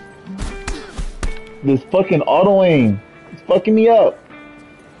 This fucking auto aim. It's fucking me up.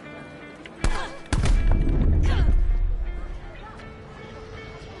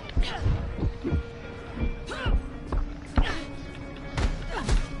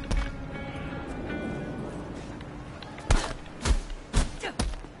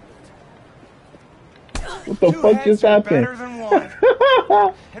 What the fuck just happened? Better than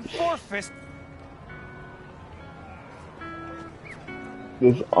one. And four fists.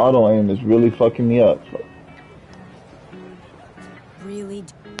 This auto aim is really fucking me up. Really?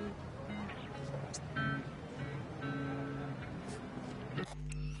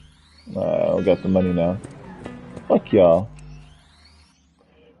 I got the money now. Fuck y'all.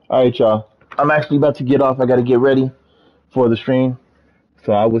 Alright, y'all. I'm actually about to get off. I gotta get ready for the stream.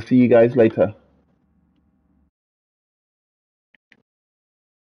 So I will see you guys later.